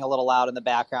for being a little loud in the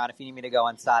background. If you need me to go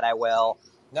inside, I will.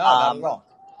 No, not at all.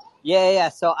 Yeah.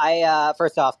 So I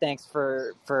first off, thanks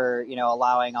for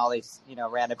allowing all these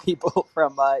random people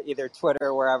from either Twitter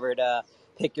or wherever to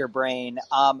pick your brain.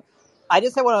 I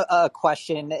just have a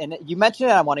question, and you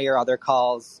mentioned it on one of your other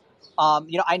calls.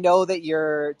 I know that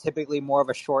you're typically more of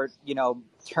a short,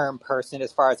 term person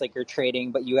as far as like your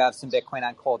trading, but you have some Bitcoin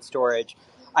on cold storage.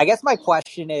 I guess my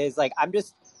question is like,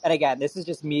 and again, this is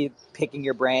just me picking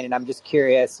your brain, and I'm just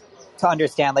curious to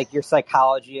understand like your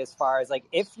psychology as far as like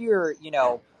if you're,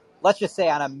 let's just say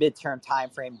on a midterm time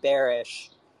frame bearish,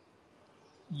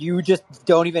 you just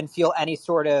don't even feel any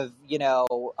sort of,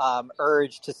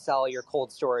 urge to sell your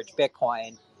cold storage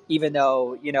Bitcoin, even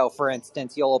though, for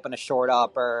instance, you'll open a short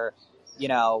up or, you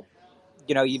know,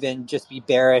 even just be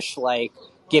bearish, like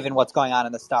given what's going on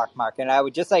in the stock market. And I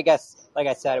would just, I guess, like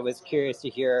I said, I was curious to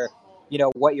hear,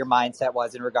 what your mindset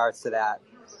was in regards to that.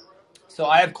 So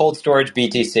I have cold storage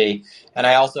BTC, and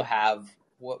I also have,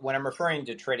 when I'm referring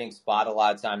to trading spot, a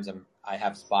lot of times I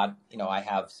have spot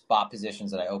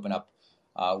positions that I open up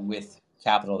with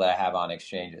capital that I have on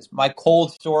exchanges. My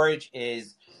cold storage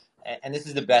is, and this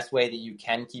is the best way that you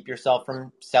can keep yourself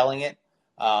from selling it.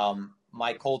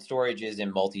 My cold storage is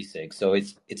in multi-sig. So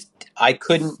I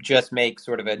couldn't just make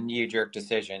sort of a knee-jerk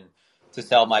decision to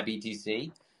sell my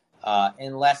BTC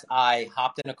unless I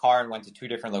hopped in a car and went to 2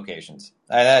 different locations.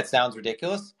 That sounds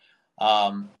ridiculous,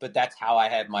 but that's how I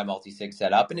have my multi-sig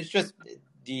set up. And it's just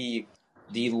the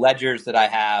ledgers that I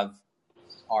have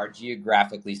are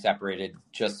geographically separated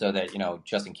just so that,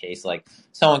 just in case, like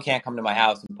someone can't come to my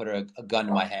house and put a gun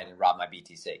to my head and rob my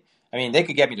BTC. I mean, they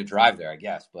could get me to drive there, I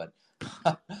guess, but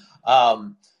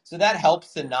so that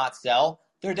helps to not sell.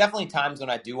 There are definitely times when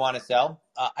I do want to sell.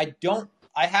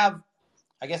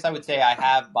 I guess I would say I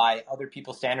have, by other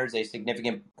people's standards, a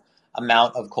significant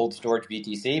amount of cold storage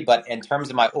BTC, but in terms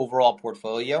of my overall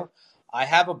portfolio, I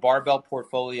have a barbell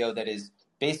portfolio that is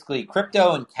basically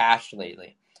crypto and cash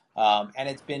lately. And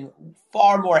it's been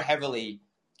far more heavily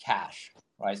cash,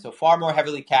 right? So far more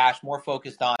heavily cash, more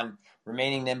focused on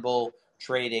remaining nimble,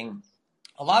 trading.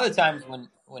 A lot of the times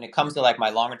when it comes to like my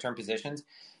longer term positions,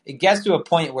 it gets to a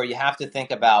point where you have to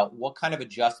think about what kind of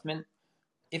adjustment.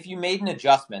 If you made an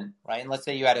adjustment, right, and let's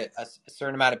say you had a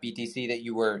certain amount of BTC that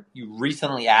you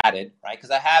recently added, right?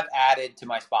 Because I have added to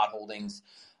my spot holdings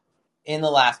in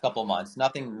the last couple of months,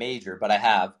 nothing major, but I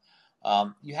have.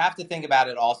 You have to think about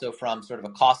it also from sort of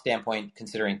a cost standpoint,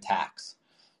 considering tax.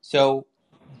 So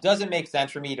does it make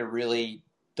sense for me to really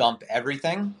dump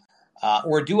everything?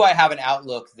 Or do I have an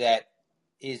outlook that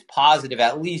is positive,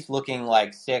 at least looking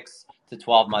like 6 to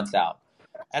 12 months out?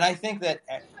 And I think that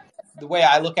the way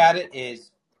I look at it is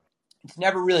it's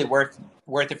never really worth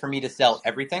it for me to sell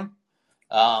everything,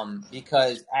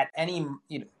 because at any,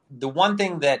 the one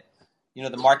thing that,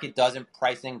 the market doesn't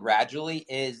price in gradually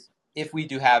is if we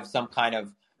do have some kind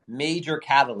of major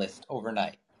catalyst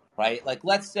overnight, right? Like,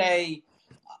 let's say,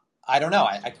 I don't know,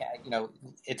 I can't,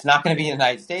 it's not going to be in the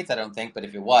United States, I don't think, but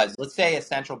if it was, let's say a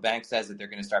central bank says that they're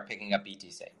going to start picking up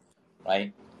BTC,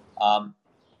 right?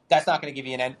 That's not going to give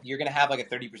you you're going to have like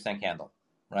a 30% candle,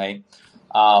 right?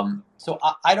 So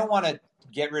I don't want to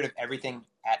get rid of everything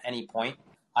at any point.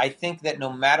 I think that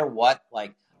no matter what,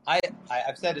 like I've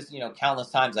said this, countless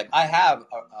times, like I have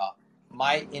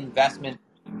my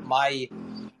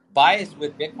bias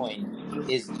with Bitcoin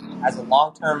is, as a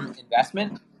long-term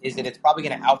investment, is that it's probably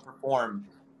going to outperform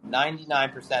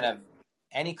 99% of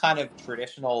any kind of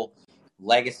traditional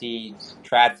legacy,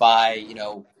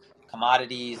 TradFi,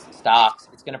 commodities, stocks.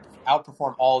 It's going to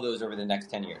outperform all of those over the next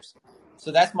 10 years.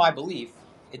 So that's my belief.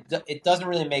 It doesn't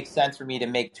really make sense for me to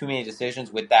make too many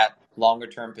decisions with that longer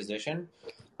term position.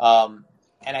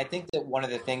 And I think that one of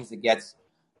the things that gets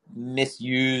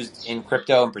misused in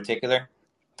crypto in particular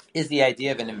is the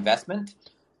idea of an investment,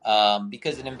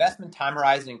 because an investment time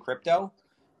horizon in crypto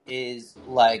is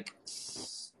like,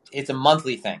 it's a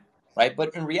monthly thing, right?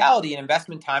 But in reality, an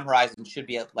investment time horizon should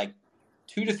be at like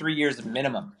 2 to 3 years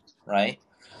minimum, right?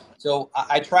 So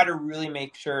I try to really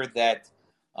make sure that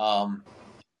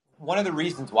one of the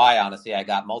reasons why, honestly, I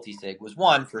got multi-sig was,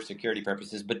 1, for security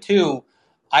purposes, but 2,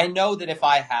 I know that if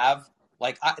I have,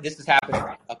 this has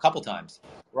happened a couple times,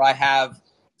 where I have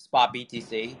spot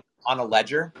BTC on a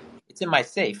ledger, it's in my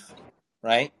safe,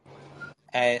 right?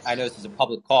 And I know this is a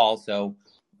public call, so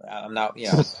I'm not,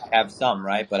 I have some,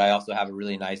 right? But I also have a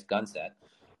really nice gun set.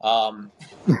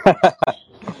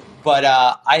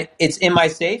 But it's in my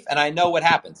safe, and I know what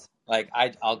happens. Like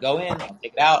I'll go in, I'll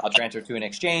take it out, I'll transfer to an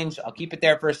exchange, I'll keep it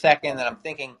there for a second, and I'm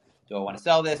thinking, do I want to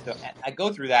sell this? I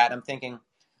go through that, and I'm thinking,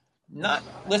 9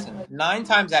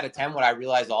 times out of 10, what I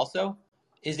realize also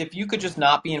is if you could just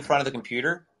not be in front of the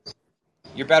computer,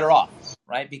 you're better off,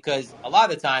 right? Because a lot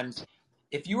of the times,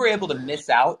 if you were able to miss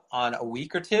out on a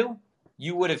week or two,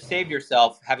 you would have saved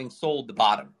yourself having sold the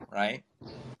bottom, right?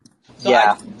 So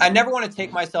yeah. I never want to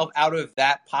take myself out of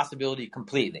that possibility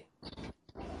completely.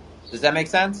 Does that make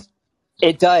sense?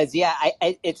 It does, yeah.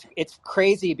 It's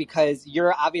crazy because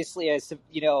you're obviously as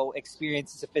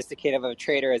experienced and sophisticated of a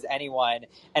trader as anyone,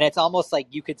 and it's almost like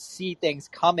you could see things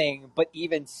coming, but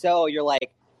even so, you're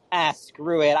like,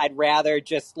 screw it. I'd rather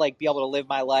just like be able to live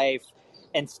my life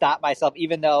and stop myself,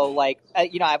 even though like I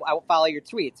follow your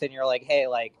tweets, and you're like, hey,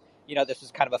 like this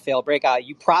was kind of a failed breakout.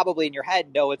 You probably in your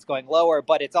head know it's going lower,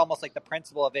 but it's almost like the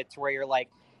principle of it to where you're like,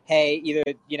 hey, either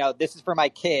this is for my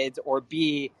kids, or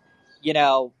B, you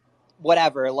know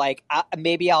whatever, like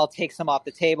maybe I'll take some off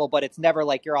the table, but it's never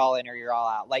like you're all in or you're all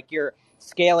out. Like you're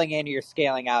scaling in or you're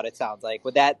scaling out, it sounds like.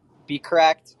 Would that be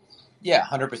correct? Yeah,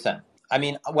 100%. I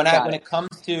mean, Got when it. it comes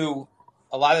to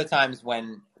a lot of the times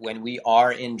when we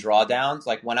are in drawdowns,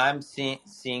 like when I'm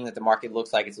seeing that the market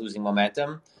looks like it's losing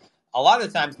momentum, a lot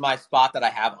of the times my spot that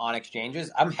I have on exchanges,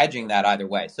 I'm hedging that either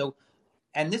way. So,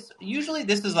 and this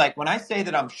is like when I say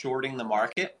that I'm shorting the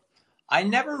market, I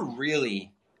never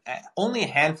really, only a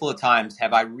handful of times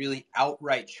have I really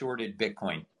outright shorted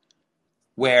Bitcoin,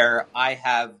 where I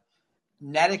have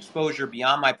net exposure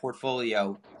beyond my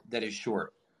portfolio that is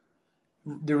short.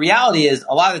 The reality is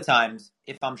a lot of the times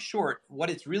if I'm short, what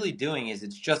it's really doing is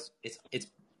it's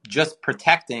just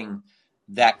protecting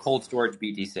that cold storage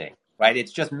BTC, right?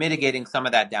 It's just mitigating some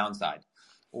of that downside,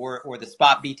 or the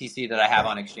spot BTC that I have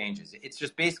on exchanges. It's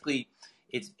just basically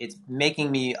it's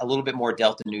making me a little bit more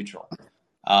delta neutral.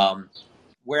 Um,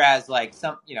 Whereas like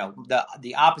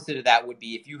the opposite of that would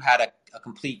be if you had a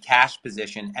complete cash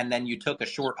position and then you took a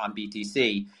short on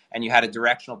BTC and you had a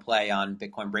directional play on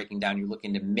Bitcoin breaking down, you're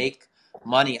looking to make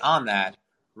money on that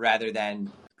rather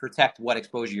than protect what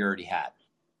exposure you already had.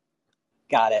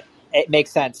 Got it. It makes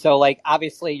sense. So like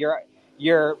obviously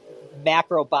your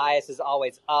macro bias is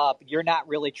always up. You're not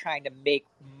really trying to make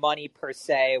money per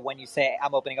se when you say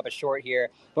I'm opening up a short here,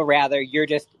 but rather you're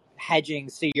just hedging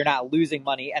so you're not losing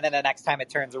money, and then the next time it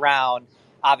turns around,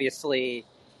 obviously,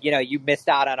 you missed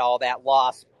out on all that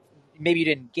loss. Maybe you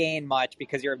didn't gain much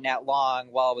because you're net long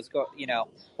while it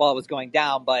was going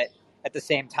down, but at the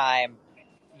same time,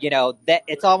 that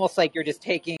it's almost like you're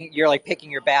like picking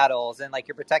your battles, and like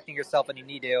you're protecting yourself when you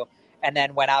need to, and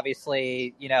then when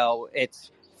obviously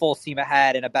it's full steam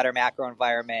ahead in a better macro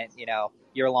environment,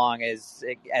 you're long as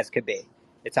could be,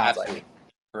 it sounds Absolutely like.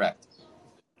 correct.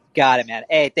 Got it, man.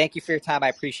 Hey, thank you for your time. I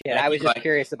appreciate it. Thank I you, was just Mike.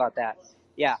 curious about that.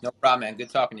 Yeah, No problem, man. Good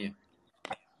talking to you.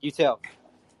 you too.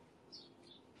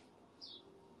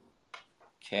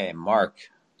 Okay, Mark.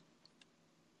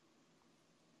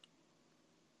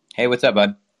 Hey, what's up,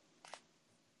 bud?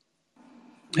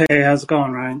 Hey, how's it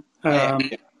going, Ryan?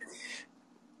 Hey.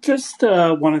 Just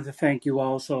wanted to thank you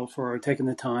also for taking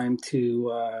the time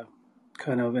to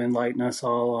kind of enlighten us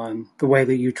all on the way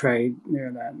that you trade.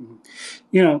 That, and,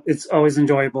 it's always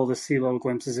enjoyable to see little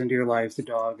glimpses into your life, the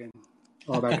dog, and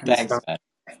all that kind of Thanks, stuff. man.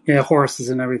 Yeah, horses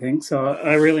and everything. So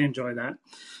I really enjoy that.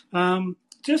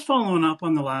 Just following up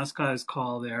on the last guy's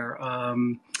call there.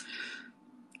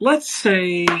 Let's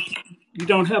say you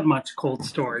don't have much cold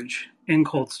storage in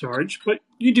cold storage, but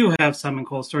you do have some in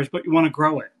cold storage, but you want to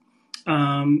grow it.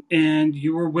 And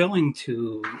you were willing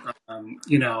to,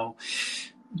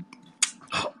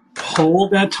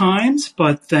 hold at times,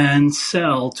 but then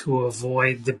sell to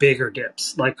avoid the bigger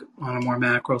dips, like on a more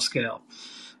macro scale.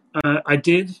 I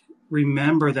did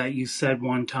remember that you said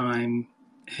one time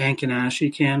Hank and Ashy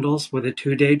candles with a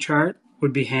 2-day chart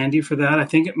would be handy for that. I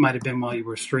think it might have been while you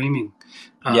were streaming,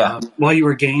 Yeah. while you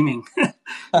were gaming.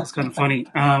 It's kind of funny.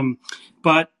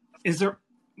 But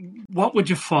what would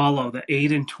you follow? The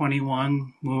 8 and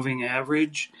 21 moving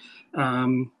average?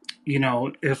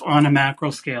 If on a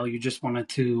macro scale you just wanted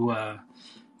to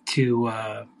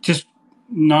just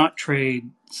not trade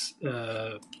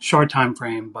short time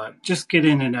frame, but just get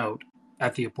in and out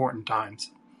at the important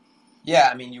times. Yeah,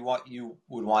 I mean, you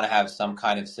would want to have some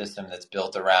kind of system that's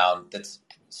built around that's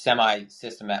systematic,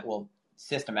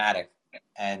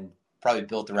 and probably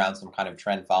built around some kind of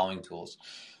trend following tools.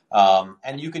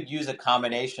 And you could use a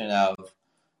combination of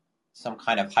some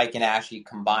kind of Hike and Ashy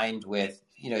combined with,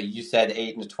 you said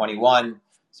 8 and 21,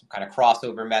 some kind of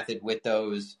crossover method with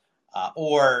those,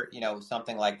 or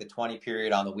something like the 20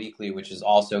 period on the weekly, which is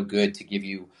also good to give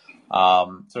you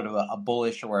sort of a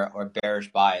bullish or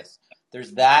bearish bias.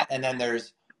 There's that, and then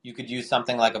you could use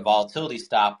something like a volatility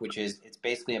stop, which is it's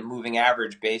basically a moving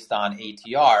average based on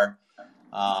ATR,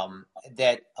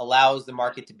 that allows the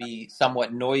market to be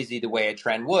somewhat noisy the way a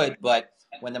trend would, but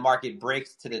when the market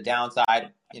breaks to the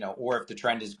downside, or if the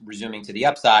trend is resuming to the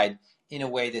upside in a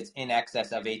way that's in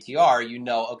excess of ATR,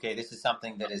 okay, this is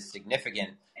something that is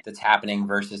significant that's happening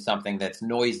versus something that's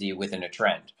noisy within a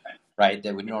trend, right?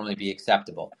 That would normally be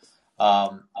acceptable.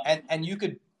 And you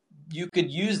could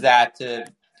use that to,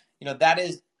 that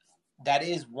is that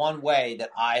is one way that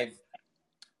I've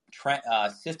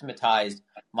systematized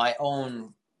my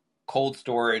own cold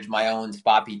storage, my own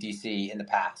spot BTC in the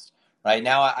past. Right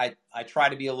now, I try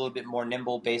to be a little bit more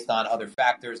nimble based on other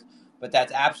factors, but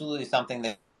that's absolutely something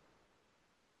that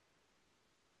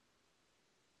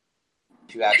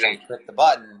you actually click the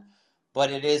button.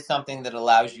 But it is something that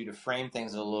allows you to frame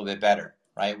things a little bit better,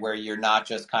 right? Where you're not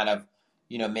just kind of,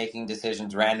 making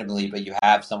decisions randomly, but you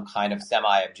have some kind of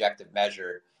semi-objective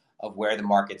measure of where the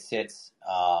market sits,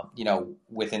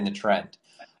 within the trend.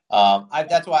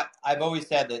 That's why I've always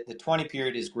said that the 20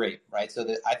 period is great, right? So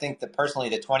I think that personally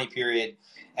the 20 period,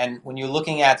 and when you're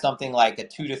looking at something like a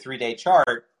 2 to 3 day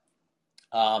chart,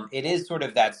 it is sort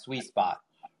of that sweet spot,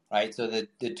 right? So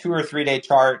the 2 or 3 day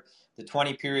chart, the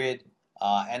 20 period,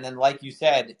 and then like you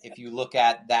said, if you look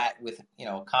at that with,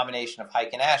 a combination of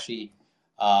Heiken Ashi,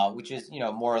 which is,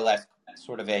 more or less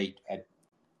sort of a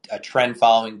trend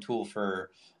following tool for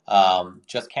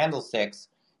just candlesticks,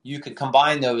 you could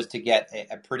combine those to get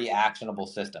a pretty actionable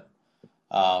system.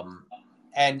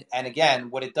 And again,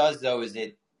 what it does though is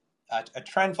a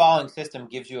trend following system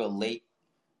gives you a late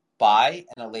buy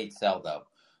and a late sell though.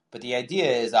 But the idea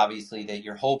is obviously that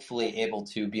you're hopefully able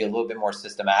to be a little bit more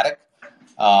systematic,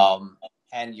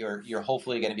 and you're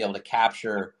hopefully going to be able to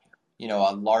capture,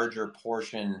 a larger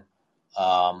portion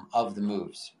of the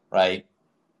moves, right?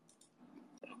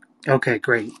 Okay,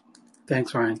 great.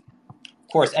 Thanks, Ryan.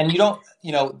 Of course. And you don't,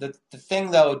 the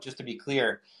thing though, just to be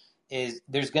clear, is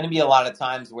there's going to be a lot of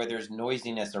times where there's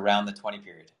noisiness around the 20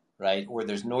 period, right? Or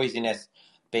there's noisiness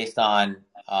based on,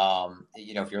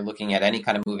 if you're looking at any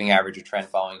kind of moving average or trend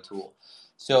following tool.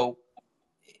 So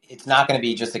it's not going to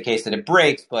be just a case that it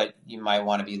breaks, but you might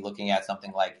want to be looking at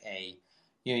something like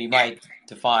you might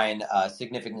define a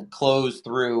significant close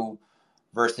through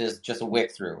versus just a wick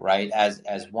through, right?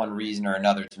 As one reason or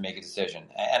another to make a decision.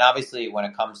 And obviously when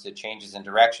it comes to changes in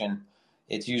direction,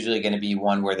 it's usually going to be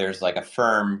one where there's like a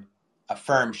firm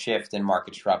shift in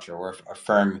market structure, or a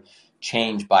firm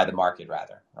change by the market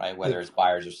rather, right? Whether it's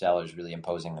buyers or sellers really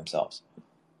imposing themselves.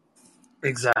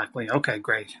 Exactly. Okay,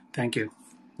 great. Thank you.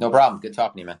 No problem. Good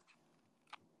talking to you, man.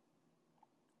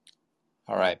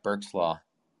 All right, Burke's Law.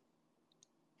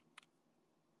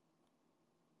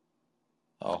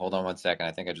 Oh, hold on one second.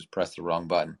 I think I just pressed the wrong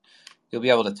button. You'll be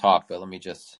able to talk, but let me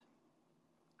just...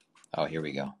 Oh, here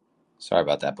we go. Sorry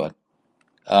about that, bud.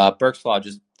 Burke's Law,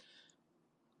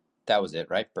 that was it,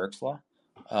 right? Burke's Law.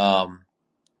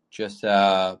 Just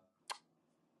elect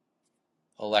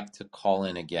to call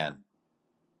in again.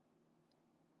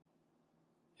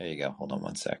 There you go. Hold on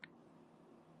one sec.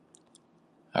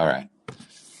 All right.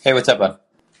 Hey, what's up, bud?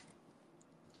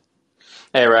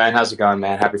 Hey, Ryan. How's it going,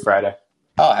 man? Happy Friday.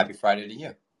 Oh, happy Friday to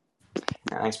you.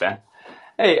 Yeah, thanks, man.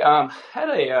 Hey, had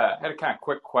a kind of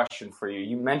quick question for you.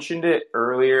 You mentioned it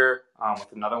earlier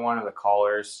with another one of the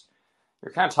callers.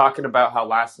 You're kind of talking about how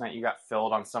last night you got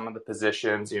filled on some of the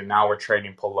positions. Now we're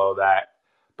trading below that,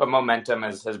 but momentum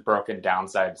has broken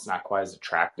downside. It's not quite as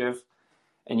attractive.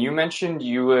 And you mentioned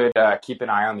you would keep an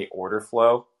eye on the order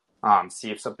flow,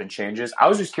 see if something changes. I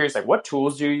was just curious, like, what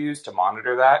tools do you use to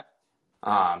monitor that?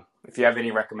 If you have any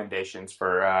recommendations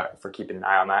for keeping an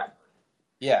eye on that.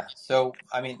 Yeah. So,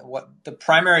 I mean, what the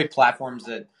primary platforms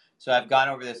so I've gone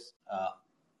over this,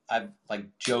 I've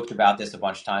joked about this a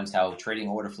bunch of times, how trading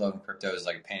order flow in crypto is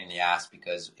like a pain in the ass,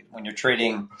 because when you're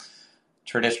trading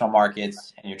traditional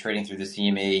markets and you're trading through the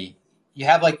CME, you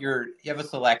have a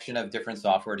selection of different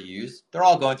software to use. They're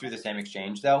all going through the same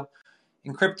exchange though.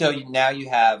 In crypto, now you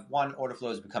have order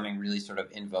flow is becoming really sort of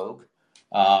in vogue.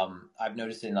 I've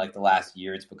noticed in the last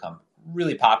year, it's become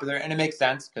really popular, and it makes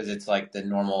sense because it's like the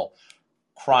normal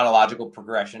chronological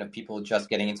progression of people just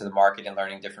getting into the market and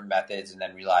learning different methods, and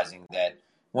then realizing that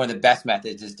one of the best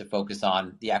methods is to focus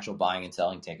on the actual buying and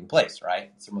selling taking place,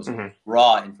 right? It's the most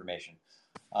raw information.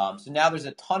 So now there's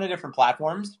a ton of different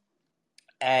platforms,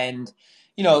 and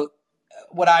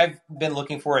what I've been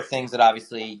looking for are things that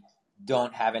obviously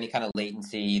don't have any kind of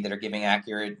latency, that are giving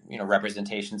accurate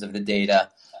representations of the data.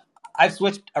 I've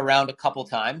switched around a couple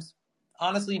times.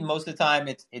 Honestly, most of the time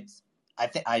I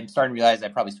think I'm starting to realize I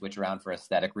probably switch around for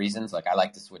aesthetic reasons. Like, I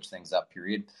like to switch things up,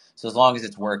 period. So as long as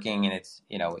it's working and it's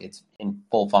in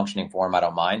full functioning form, I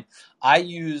don't mind. I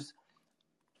use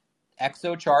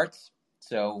ExoCharts.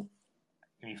 So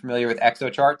are you familiar with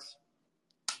ExoCharts?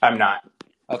 I'm not.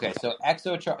 Okay, so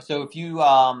ExoCharts. So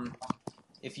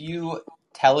if you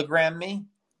Telegram me,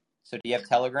 so do you have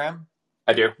Telegram?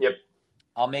 I do. Yep.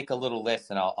 I'll make a little list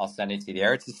and I'll send it to you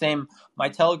there. It's the same. My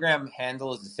Telegram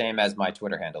handle is the same as my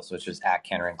Twitter handle, so it's just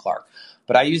 @Kennerin_Clark.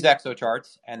 But I use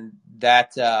ExoCharts, and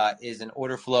that is an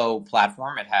order flow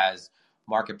platform. It has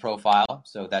market profile,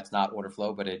 so that's not order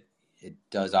flow, but it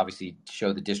does obviously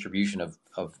show the distribution of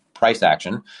price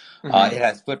action. Mm-hmm. It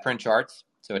has footprint charts.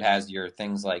 So it has your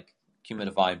things like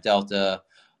cumulative volume delta,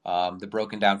 the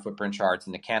broken down footprint charts,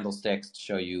 and the candlesticks to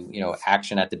show you,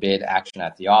 action at the bid, action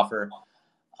at the offer.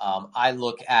 I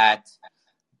look at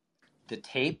the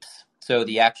tapes, so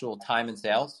the actual time and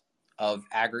sales of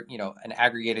an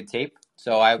aggregated tape.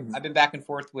 So I've been back and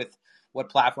forth with what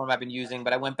platform I've been using,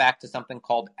 but I went back to something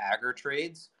called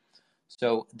AggreTrades.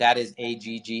 So that is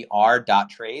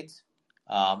AGGR.trades.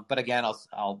 But again,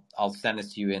 I'll send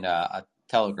this to you in a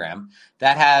Telegram. It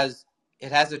has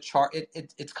a chart.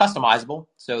 It's customizable.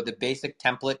 So the basic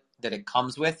template that it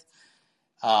comes with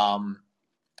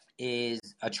is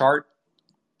a chart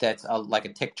that's like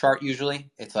a tick chart. Usually,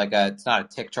 it's not a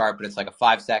tick chart, but it's like a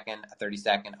 5 second, a 30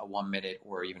 second, a 1 minute,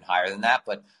 or even higher than that.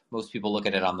 But most people look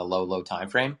at it on the low time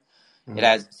frame. Mm-hmm. It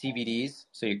has CVDs,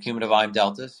 so your cumulative volume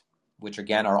deltas, which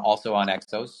again are also on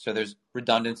Exos. So there's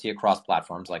redundancy across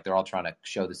platforms. Like they're all trying to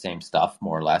show the same stuff,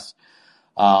 more or less.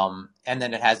 And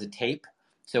then it has a tape.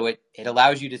 So it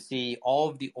allows you to see all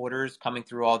of the orders coming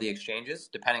through all the exchanges,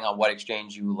 depending on what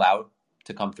exchange you allow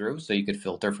to come through. So you could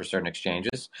filter for certain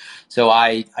exchanges. So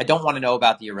I don't want to know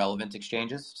about the irrelevant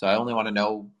exchanges. So I only want to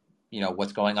know,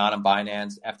 what's going on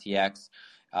Binance, FTX,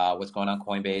 what's going on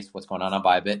Coinbase, what's going on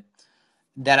Bybit.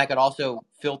 Then I could also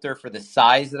filter for the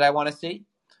size that I want to see.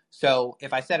 So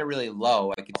if I set it really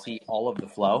low, I could see all of the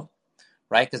flow,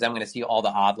 right? Because I'm going to see all the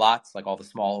odd lots, like all the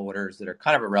small orders that are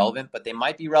kind of irrelevant, but they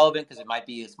might be relevant because it might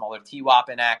be a smaller TWAP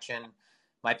in action,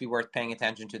 might be worth paying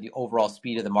attention to the overall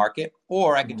speed of the market.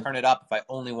 Or I could turn it up if I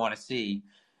only want to see,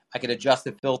 I could adjust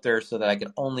the filter so that I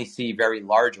could only see very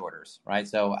large orders, right?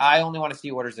 So I only want to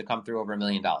see orders that come through over $1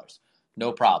 million.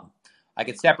 No problem. I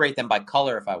could separate them by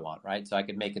color if I want, right? So I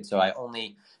could make it so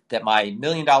that my $1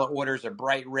 million orders are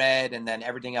bright red and then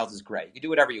everything else is gray. You can do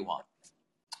whatever you want.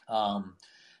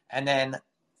 And then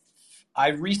I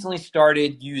recently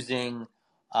started using,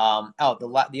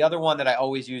 the other one that I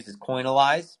always use is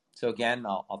Coinalyze. So again,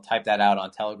 I'll type that out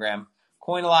on Telegram.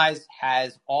 Coinalyze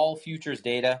has all futures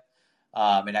data.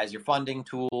 It has your funding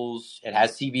tools. It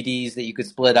has CBDs that you could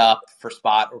split up for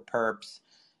spot or perps.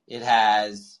 It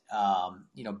has,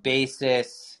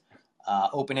 basis,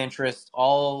 open interest,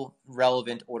 all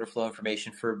relevant order flow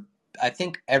information for, I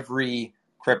think, every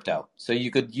crypto. So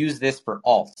you could use this for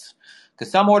alts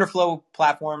because some order flow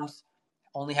platforms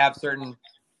only have certain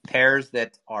pairs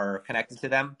that are connected to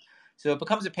them. So it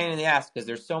becomes a pain in the ass because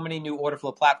there's so many new order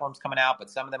flow platforms coming out, but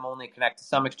some of them only connect to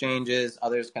some exchanges,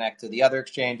 others connect to the other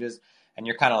exchanges, and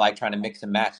you're kind of like trying to mix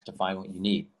and match to find what you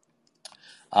need.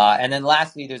 And then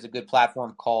lastly, there's a good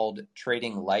platform called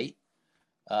Trading Light.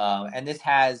 And this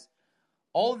has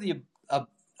all of the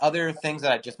other things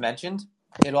that I just mentioned.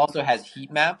 It also has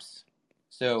heat maps.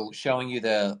 So showing you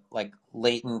the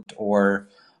latent or,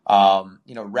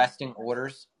 resting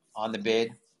orders on the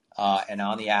bid and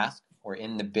on the ask, or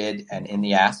in the bid and in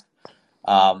the ask.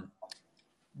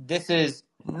 This is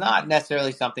not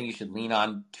necessarily something you should lean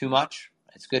on too much.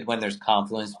 It's good when there's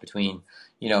confluence between,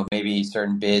 maybe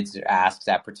certain bids or asks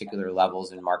at particular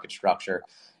levels in market structure.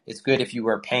 It's good if you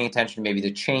were paying attention to maybe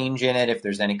the change in it, if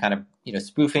there's any kind of,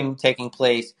 spoofing taking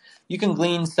place. You can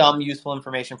glean some useful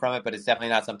information from it, but it's definitely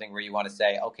not something where you want to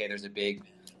say, okay, there's a big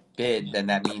bid, then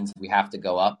that means we have to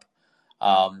go up.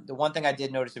 The one thing I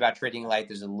did notice about Trading Light,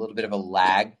 there's a little bit of a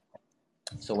lag.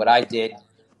 So what I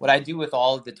do with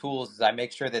all of the tools is I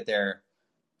make sure that they're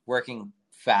working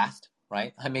fast,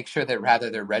 right? I make sure that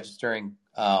rather they're registering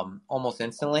almost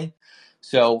instantly.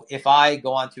 So if I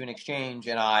go onto an exchange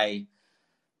and I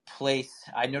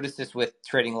noticed this with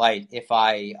Trading Light, if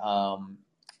I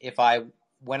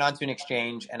went onto an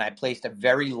exchange and I placed a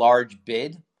very large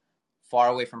bid far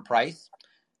away from price,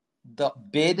 the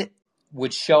bid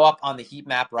would show up on the heat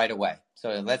map right away.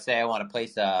 So let's say I want to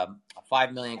place a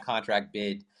 5 million contract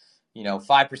bid,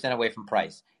 5% away from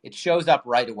price. It shows up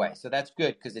right away. So that's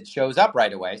good because it shows up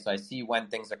right away. So I see when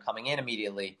things are coming in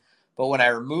immediately. But when I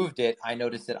removed it, I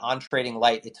noticed that on Trading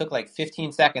Light, it took like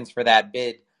 15 seconds for that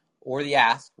bid or the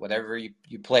ask, whatever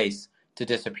you place, to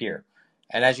disappear.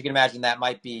 And as you can imagine, that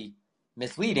might be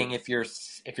misleading if you're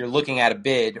looking at a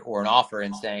bid or an offer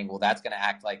and saying, well, that's going to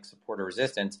act like support or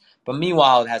resistance. But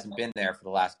meanwhile, it hasn't been there for the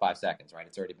last 5 seconds, right?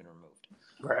 It's already been removed.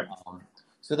 Right.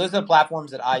 So those are the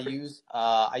platforms that I use.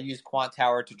 I use Quant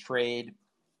Tower to trade.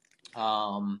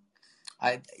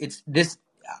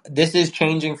 This is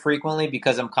changing frequently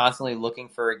because I'm constantly looking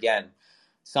for, again,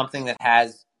 something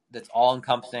that's all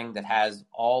encompassing, that has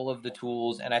all of the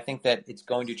tools. And I think that it's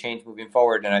going to change moving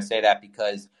forward. And I say that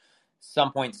because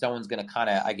some point someone's going to kind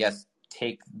of, I guess,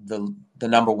 take the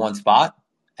number one spot.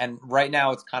 And right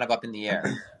now it's kind of up in the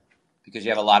air because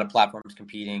you have a lot of platforms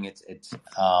competing. It's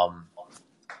a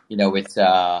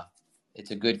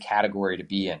good category to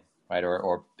be in, right?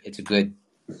 Or it's a good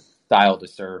style to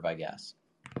serve, I guess.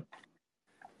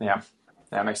 Yeah,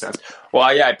 that makes sense.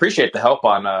 Well, yeah, I appreciate the help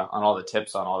on all the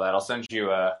tips on all that. I'll send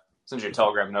you a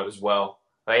Telegram note as well.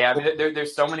 But yeah, I mean,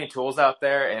 there's so many tools out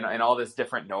there, and all this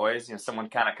different noise. Someone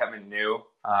kind of coming new,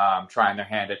 trying their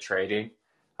hand at trading,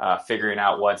 figuring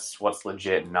out what's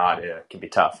legit and not. It can be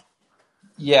tough.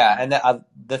 Yeah, and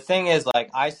the thing is, like,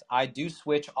 I do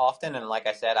switch often, and like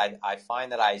I said, I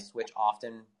find that I switch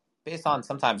often based on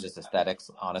sometimes just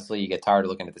aesthetics. Honestly, you get tired of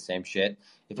looking at the same shit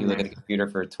if you look at the computer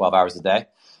for 12 hours a day.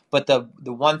 But the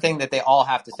one thing that they all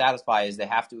have to satisfy is they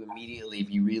have to immediately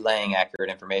be relaying accurate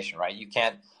information, right?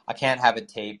 I can't have a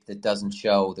tape that doesn't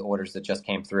show the orders that just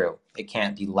came through. It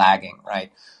can't be lagging,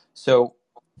 right? So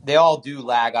they all do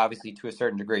lag, obviously, to a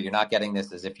certain degree. You're not getting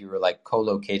this as if you were like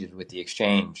co-located with the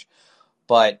exchange.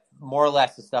 But more or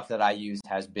less the stuff that I used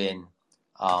has been,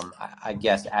 I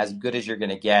guess, as good as you're going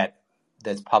to get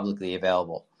that's publicly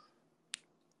available.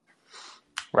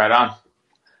 Right on.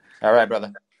 All right,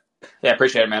 brother. Yeah,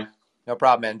 appreciate it, man. No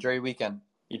problem, man. Enjoy your weekend.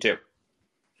 You too.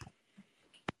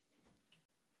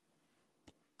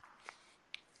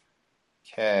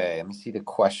 Okay, let me see the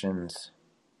questions.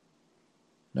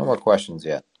 No more questions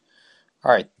yet.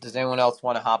 All right, does anyone else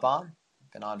want to hop on?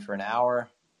 Been on for an hour.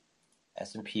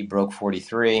 S&P broke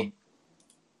 43.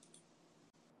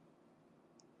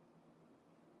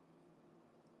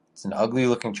 It's an ugly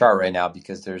looking chart right now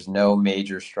because there's no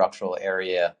major structural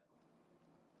area.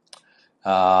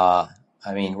 I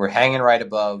mean, we're hanging right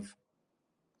above.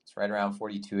 It's right around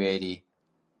 42.80.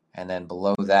 And then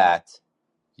below that,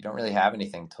 you don't really have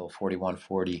anything till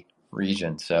 41.40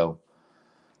 region. So,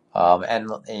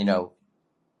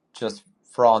 just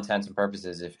for all intents and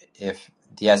purposes, if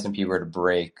the S&P were to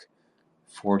break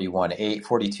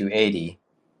 42.80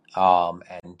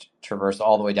 and traverse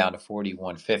all the way down to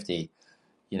 41.50,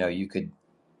 you could,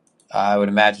 I would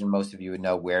imagine most of you would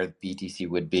know where BTC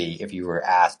would be if you were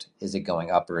asked, is it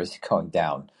going up or is it going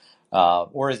down?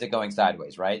 Or is it going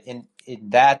sideways, right? In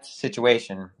that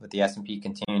situation, with the S&P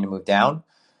continuing to move down,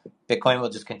 Bitcoin will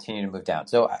just continue to move down.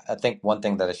 So I think one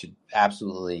thing that I should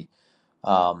absolutely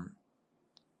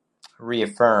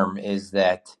reaffirm is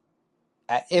that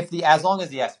as long as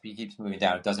the S&P keeps moving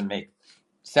down, it doesn't make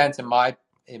sense in my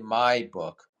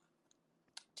book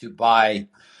to buy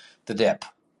the dip.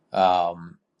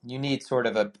 You need sort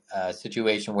of a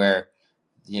situation where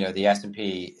the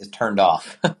S&P is turned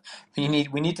off. we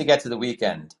need to get to the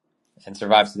weekend and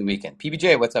survive to the weekend.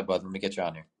 PBJ, what's up, bud? Let me get you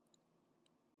on here.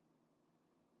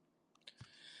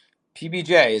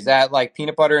 PBJ, is that like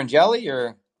peanut butter and jelly,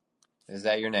 or is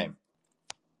that your name?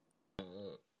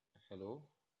 Hello.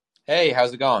 Hey,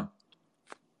 how's it going?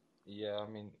 Yeah, I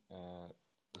mean,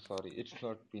 sorry, it's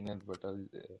not peanut butter.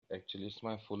 Actually, it's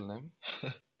my full name.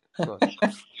 Sorry.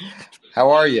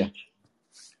 How are you?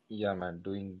 Yeah, man,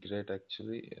 doing great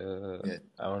actually. Good.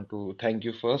 I want to thank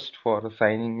you first for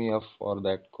signing me up for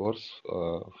that course.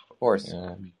 Of course.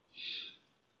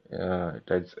 It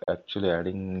is actually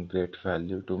adding great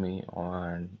value to me,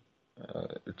 and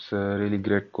it's a really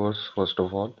great course, first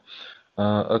of all.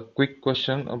 A quick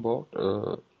question about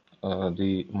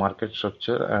the market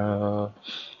structure.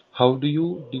 How do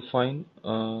you define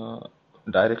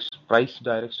price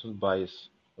directional bias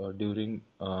during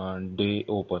day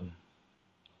open?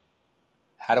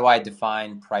 How do I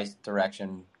define price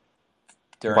direction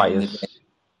during the day? Bias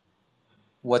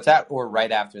What's that, or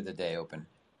right after the day open?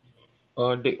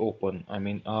 day open. I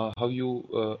mean, how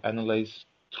you analyze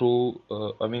through.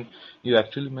 I mean, you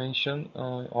actually mentioned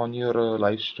on your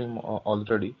live stream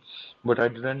already, but I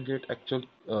didn't get actual.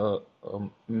 I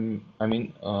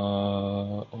mean,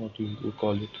 what do you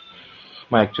call it?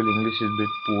 My actual English is a bit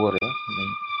poor. Yeah, I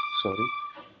mean,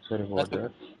 sorry about That's okay.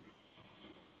 that.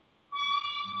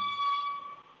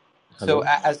 So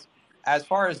Hello. as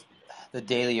far as the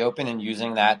daily open and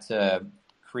using that to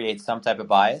create some type of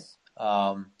bias,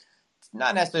 it's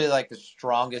not necessarily like the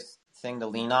strongest thing to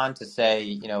lean on to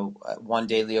say, one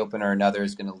daily open or another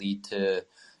is going to lead to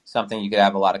something you could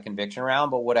have a lot of conviction around.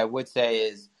 But what I would say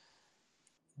is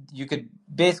you could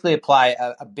basically apply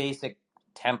a basic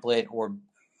template or,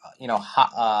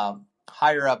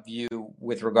 higher up view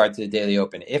with regard to the daily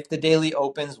open. If the daily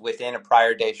opens within a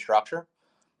prior day structure,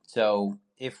 so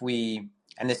if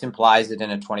and this implies that in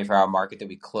a 24-hour market that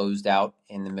we closed out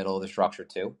in the middle of the structure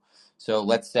too. So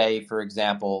let's say, for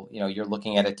example, you're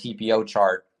looking at a TPO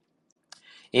chart.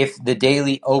 If the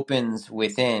daily opens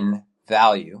within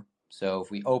value, so if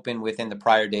we open within the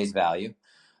prior day's value,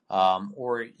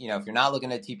 Or, if you're not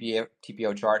looking at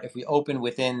TPO chart, if we open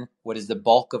within what is the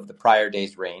bulk of the prior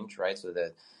day's range, right? So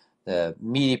the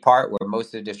meaty part where most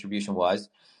of the distribution was,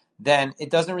 then it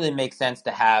doesn't really make sense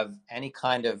to have any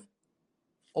kind of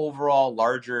overall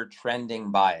larger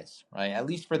trending bias, right? At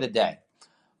least for the day.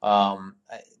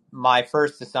 My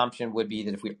first assumption would be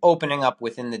that if we're opening up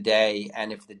within the day,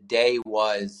 and if the day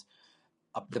was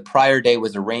the prior day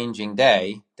was a ranging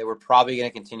day, that we're probably going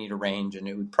to continue to range, and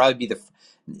it would probably be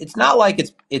it's not like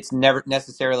it's never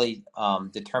necessarily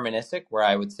deterministic, where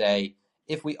I would say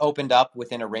if we opened up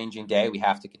within a ranging day, we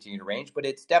have to continue to range, but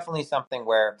it's definitely something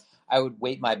where I would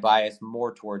weight my bias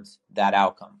more towards that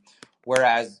outcome.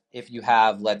 Whereas if you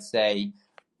have, let's say,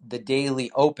 the daily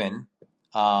open,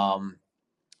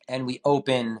 and we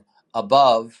open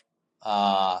above,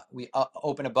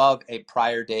 open above a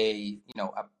prior day,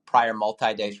 a prior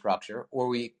multi-day structure, or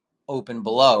we open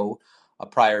below a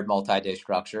prior multi-day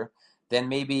structure, then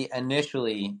maybe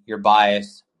initially your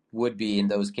bias would be, in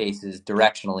those cases,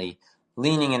 directionally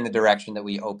leaning in the direction that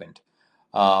we opened.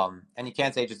 And you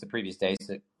can't say just the previous day,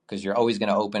 because you're always going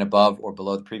to open above or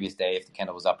below the previous day if the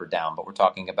candle was up or down, but we're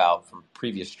talking about from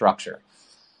previous structure.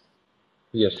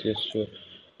 Yes, sure.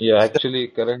 Yeah, actually,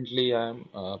 currently I'm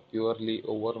purely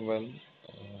overwhelmed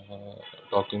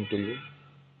talking to you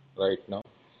right now.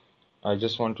 I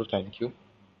just want to thank you.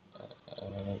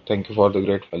 Thank you for the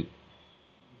great help.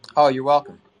 Oh, you're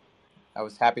welcome. I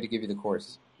was happy to give you the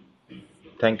course.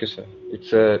 Thank you, sir.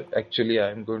 It's actually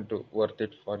I'm going to worth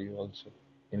it for you also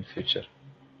in future.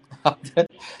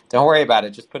 Don't worry about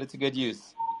it. Just put it to good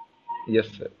use. Yes,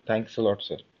 sir. Thanks a lot,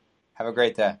 sir. Have a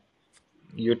great day.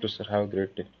 You too, sir. Have a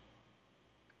great day.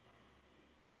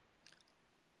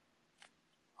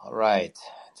 All right.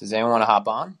 Does anyone want to hop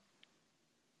on?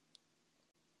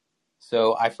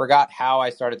 So I forgot how I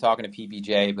started talking to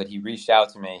PBJ, but he reached out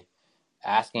to me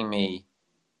asking me,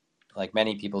 like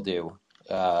many people do,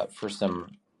 for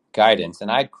some guidance.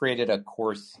 And I'd created a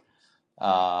course.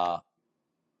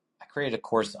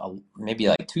 Maybe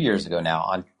like 2 years ago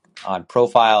now on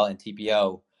profile and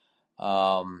TPO.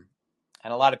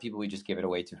 And a lot of people, we just give it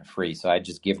away to for free. So I'd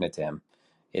just given it to him.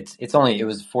 It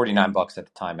was $49 at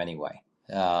the time anyway.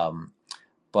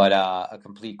 But a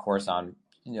complete course on,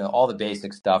 all the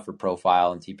basic stuff for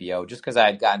profile and TPO, just because I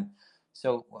had gotten,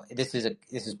 so this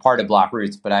is part of Block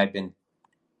Roots, but I've been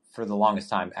for the longest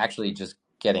time actually just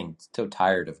getting so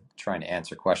tired of trying to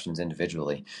answer questions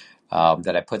individually,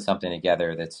 that I put something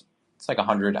together it's like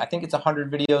 100, I think it's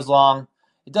 100 videos long.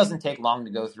 It doesn't take long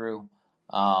to go through.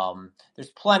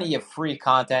 There's plenty of free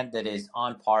content that is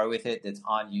on par with it that's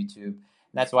on YouTube.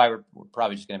 And that's why we're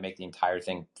probably just going to make the entire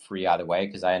thing free either way,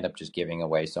 because I end up just giving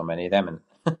away so many of them. And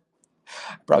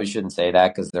I probably shouldn't say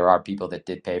that, because there are people that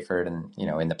did pay for it, and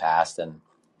in the past, and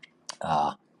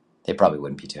they probably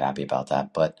wouldn't be too happy about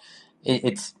that. But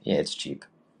it's cheap.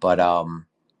 But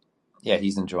yeah,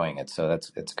 he's enjoying it, so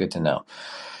it's good to know.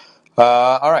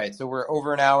 All right, so we're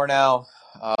over an hour now,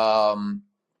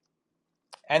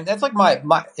 and that's like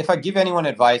my if I give anyone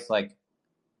advice, like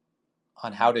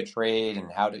on how to trade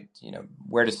and how to,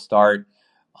 where to start,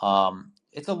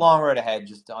 it's a long road ahead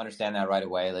just to understand that right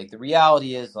away. Like the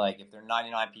reality is, like, if there are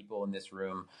 99 people in this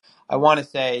room, I want to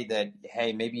say that,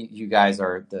 hey, maybe you guys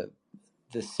are the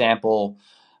sample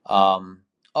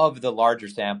of the larger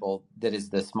sample that is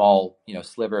the small,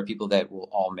 sliver of people that will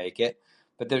all make it.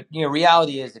 But the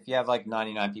reality is, if you have like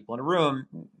 99 people in a room,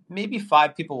 maybe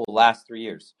 5 people will last 3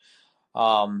 years.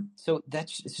 So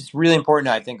it's just really important,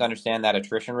 I think, understand that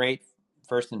attrition rate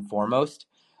first and foremost.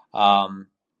 And,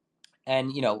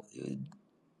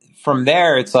 from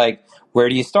there, it's like, where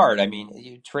do you start? I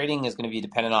mean, trading is going to be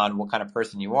dependent on what kind of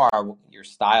person you are. Your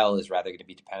style is rather going to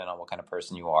be dependent on what kind of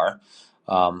person you are.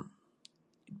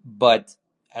 But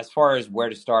as far as where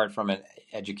to start from an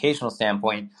educational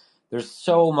standpoint, there's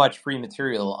so much free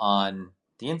material on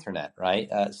the internet, right?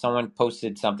 Someone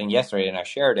posted something yesterday and I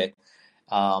shared it.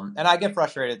 And I get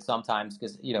frustrated sometimes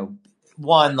because,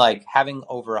 one, like having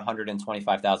over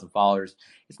 125,000 followers,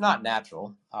 it's not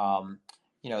natural.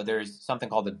 There's something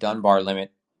called the Dunbar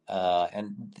limit.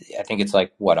 And I think it's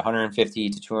like, 150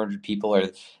 to 200 people are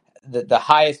the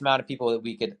highest amount of people that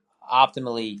we could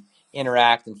optimally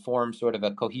interact and form sort of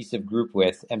a cohesive group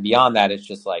with. And beyond that, it's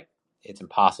just like, it's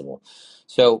impossible.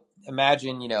 So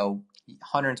imagine,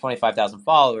 125,000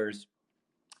 followers.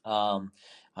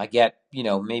 I get,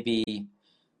 maybe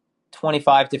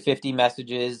 25 to 50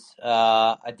 messages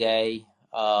a day,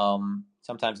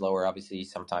 sometimes lower, obviously,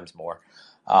 sometimes more.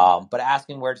 But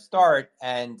asking where to start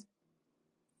and,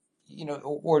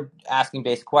 or asking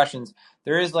basic questions.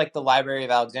 There is like the Library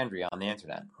of Alexandria on the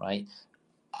internet, right?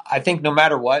 I think no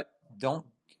matter what,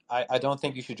 I don't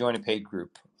think you should join a paid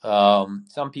group.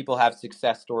 Some people have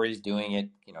success stories doing it.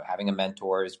 Having a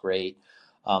mentor is great.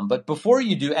 But before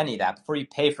you do any of that, before you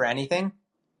pay for anything,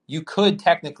 you could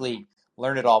technically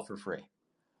learn it all for free.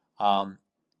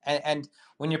 And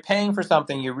when you're paying for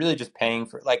something, you're really just paying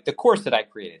for, like, the course that I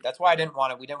created. That's why we didn't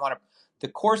want to. The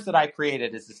course that I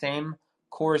created is the same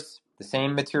course, the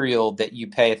same material that you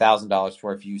pay $1,000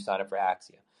 for if you sign up for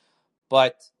Axia.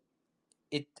 But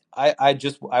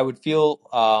I would feel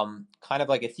kind of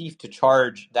like a thief to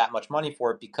charge that much money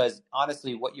for it, because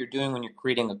honestly, what you're doing when you're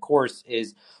creating a course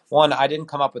is, one, I didn't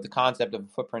come up with the concept of a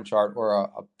footprint chart or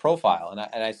a profile,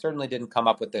 and I certainly didn't come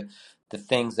up with the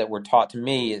things that were taught to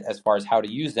me as far as how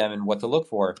to use them and what to look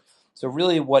for. So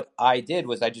really, what I did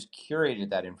was I just curated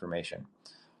that information,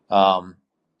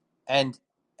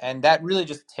 and that really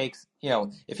just takes,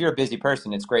 if you're a busy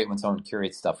person, it's great when someone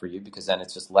curates stuff for you, because then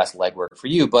it's just less legwork for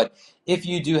you. But if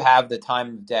you do have the time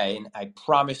of day, and I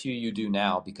promise you do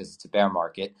now because it's a bear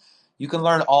market, you can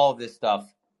learn all of this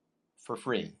stuff for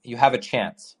free. You have a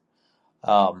chance.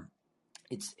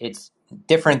 It's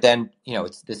different than,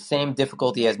 it's the same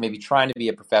difficulty as maybe trying to be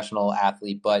a professional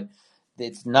athlete, but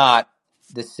it's not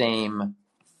the same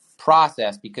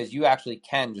process, because you actually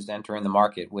can just enter in the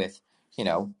market with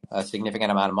a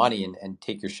significant amount of money and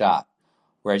take your shot.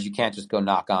 Whereas you can't just go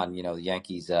knock on, the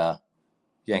Yankees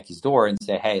door and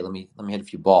say, hey, let me hit a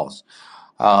few balls.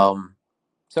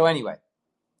 So anyway,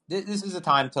 this is a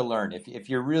time to learn. If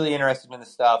you're really interested in this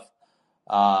stuff,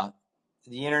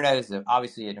 the internet is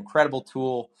obviously an incredible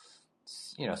tool.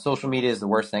 Social media is the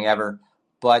worst thing ever,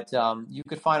 but you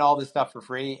could find all this stuff for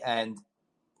free. And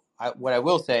what I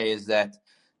will say is that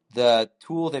the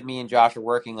tool that me and Josh are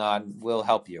working on will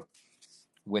help you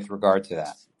with regard to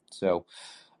that. So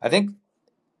I think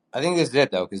this is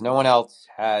it, though, because no one else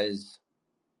has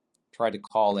tried to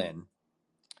call in.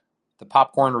 The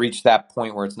popcorn reached that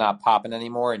point where it's not popping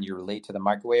anymore and you're late to the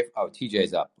microwave. Oh,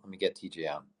 TJ's up. Let me get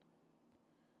TJ on.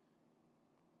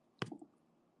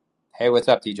 Hey, what's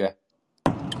up, TJ?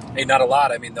 Hey, not a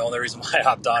lot. I mean, the only reason why I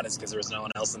hopped on is because there was no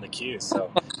one else in the queue.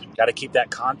 So got to keep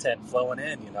that content flowing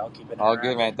in, keep it all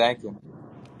good, man. Thank you.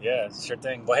 Yeah, sure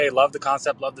thing. Well, hey, love the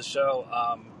concept, love the show.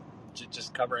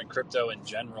 Just covering crypto in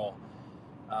general.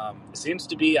 It seems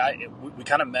to be, we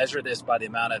kind of measure this by the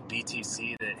amount of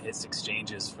BTC that hits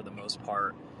exchanges for the most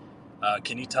part.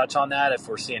 Can you touch on that? If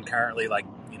we're seeing currently,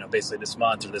 basically this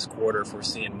month or this quarter, if we're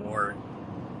seeing more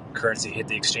currency hit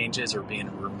the exchanges or being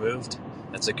removed,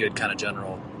 that's a good kind of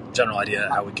general idea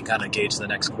how we can kind of gauge the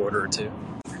next quarter or two.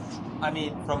 I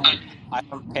mean, I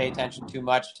don't pay attention too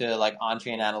much to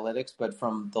on-chain analytics, but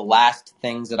from the last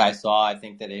things that I saw, I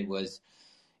think that it was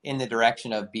in the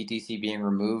direction of BTC being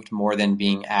removed more than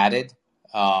being added.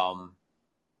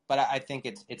 But I think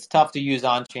it's tough to use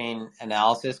on-chain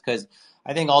analysis, because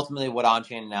I think ultimately what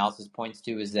on-chain analysis points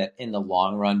to is that in the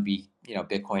long run,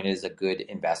 Bitcoin is a good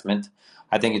investment.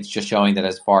 I think it's just showing that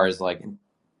as far as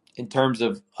in terms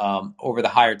of over the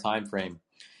higher time frame,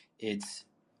 it's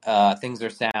things are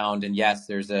sound, and yes,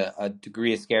 there's a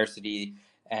degree of scarcity,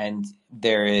 and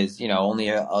there is only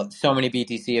so many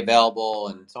BTC available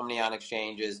and so many on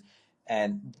exchanges,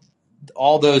 and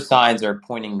all those signs are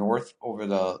pointing north over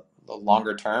the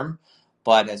longer term.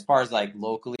 But as far as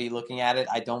locally looking at it,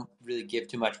 I don't really give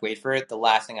too much weight for it. The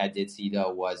last thing I did see,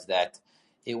 though, was that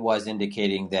it was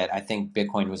indicating that I think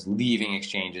Bitcoin was leaving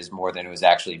exchanges more than it was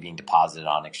actually being deposited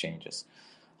on exchanges.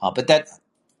 But that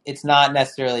it's not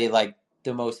necessarily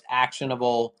the most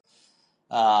actionable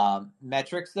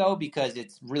metrics, though, because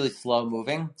it's really slow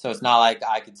moving. So it's not like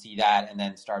I could see that and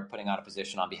then start putting on a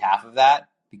position on behalf of that,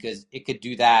 because it could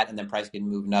do that and then price could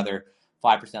move another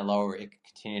 5% lower. It could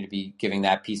continue to be giving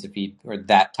that piece of feed or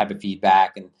that type of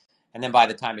feedback, and then by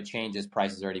the time it changes,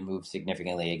 prices already moved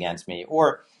significantly against me.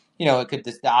 Or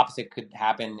the opposite could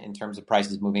happen in terms of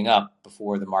prices moving up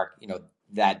before the market,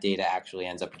 that data actually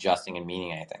ends up adjusting and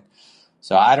meaning anything.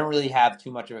 So I don't really have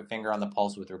too much of a finger on the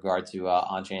pulse with regard to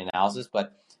on-chain analysis,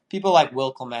 but people like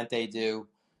Will Clemente do.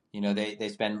 They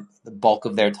spend the bulk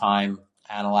of their time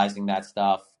analyzing that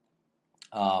stuff.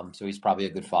 So he's probably a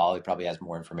good follow. He probably has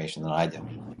more information than I do.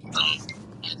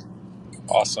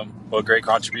 Awesome. Well, great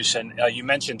contribution. You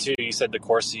mentioned too, you said the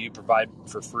course that you provide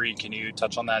for free. Can you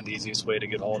touch on that, the easiest way to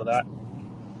get a hold of that?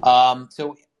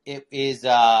 So it is,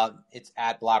 it's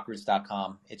at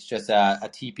blockroots.com. It's just a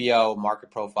TPO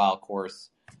market profile course.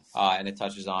 And it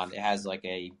has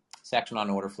a section on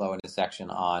order flow and a section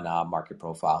on market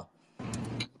profile.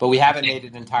 But we haven't made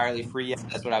it entirely free yet.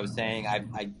 That's what I was saying.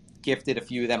 I gifted a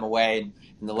few of them away,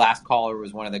 and the last caller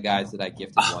was one of the guys that I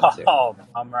gifted one to. Oh,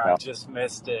 I just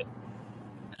missed it.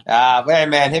 Hey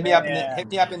man, hit me up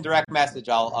Man. in direct message.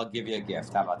 I'll give you a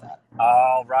gift. How about that?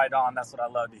 Oh, right on. That's what I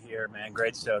love to hear, man.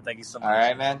 Great show. Thank you so All much.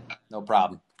 right, man. No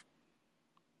problem.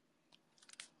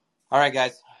 All right,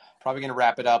 guys. Probably going to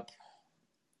wrap it up.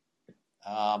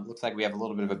 Looks like we have a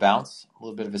little bit of a bounce, a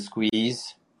little bit of a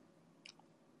squeeze.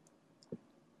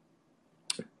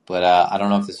 But I don't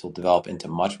know if this will develop into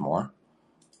much more.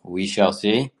 We shall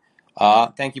see.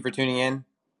 Thank you for tuning in.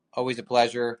 Always a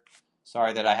pleasure.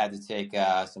 Sorry that I had to take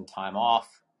some time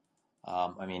off.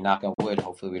 Knock on wood,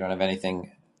 hopefully we don't have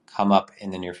anything come up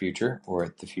in the near future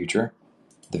or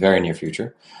the very near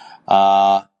future.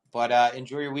 But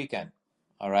enjoy your weekend.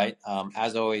 All right.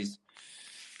 As always,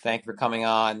 thank you for coming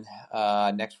on.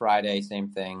 Next Friday, same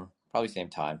thing, probably same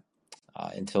time.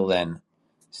 Until then,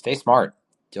 stay smart.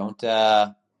 Don't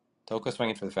go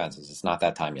swinging for the fences. It's not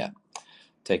that time yet.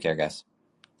 Take care, guys.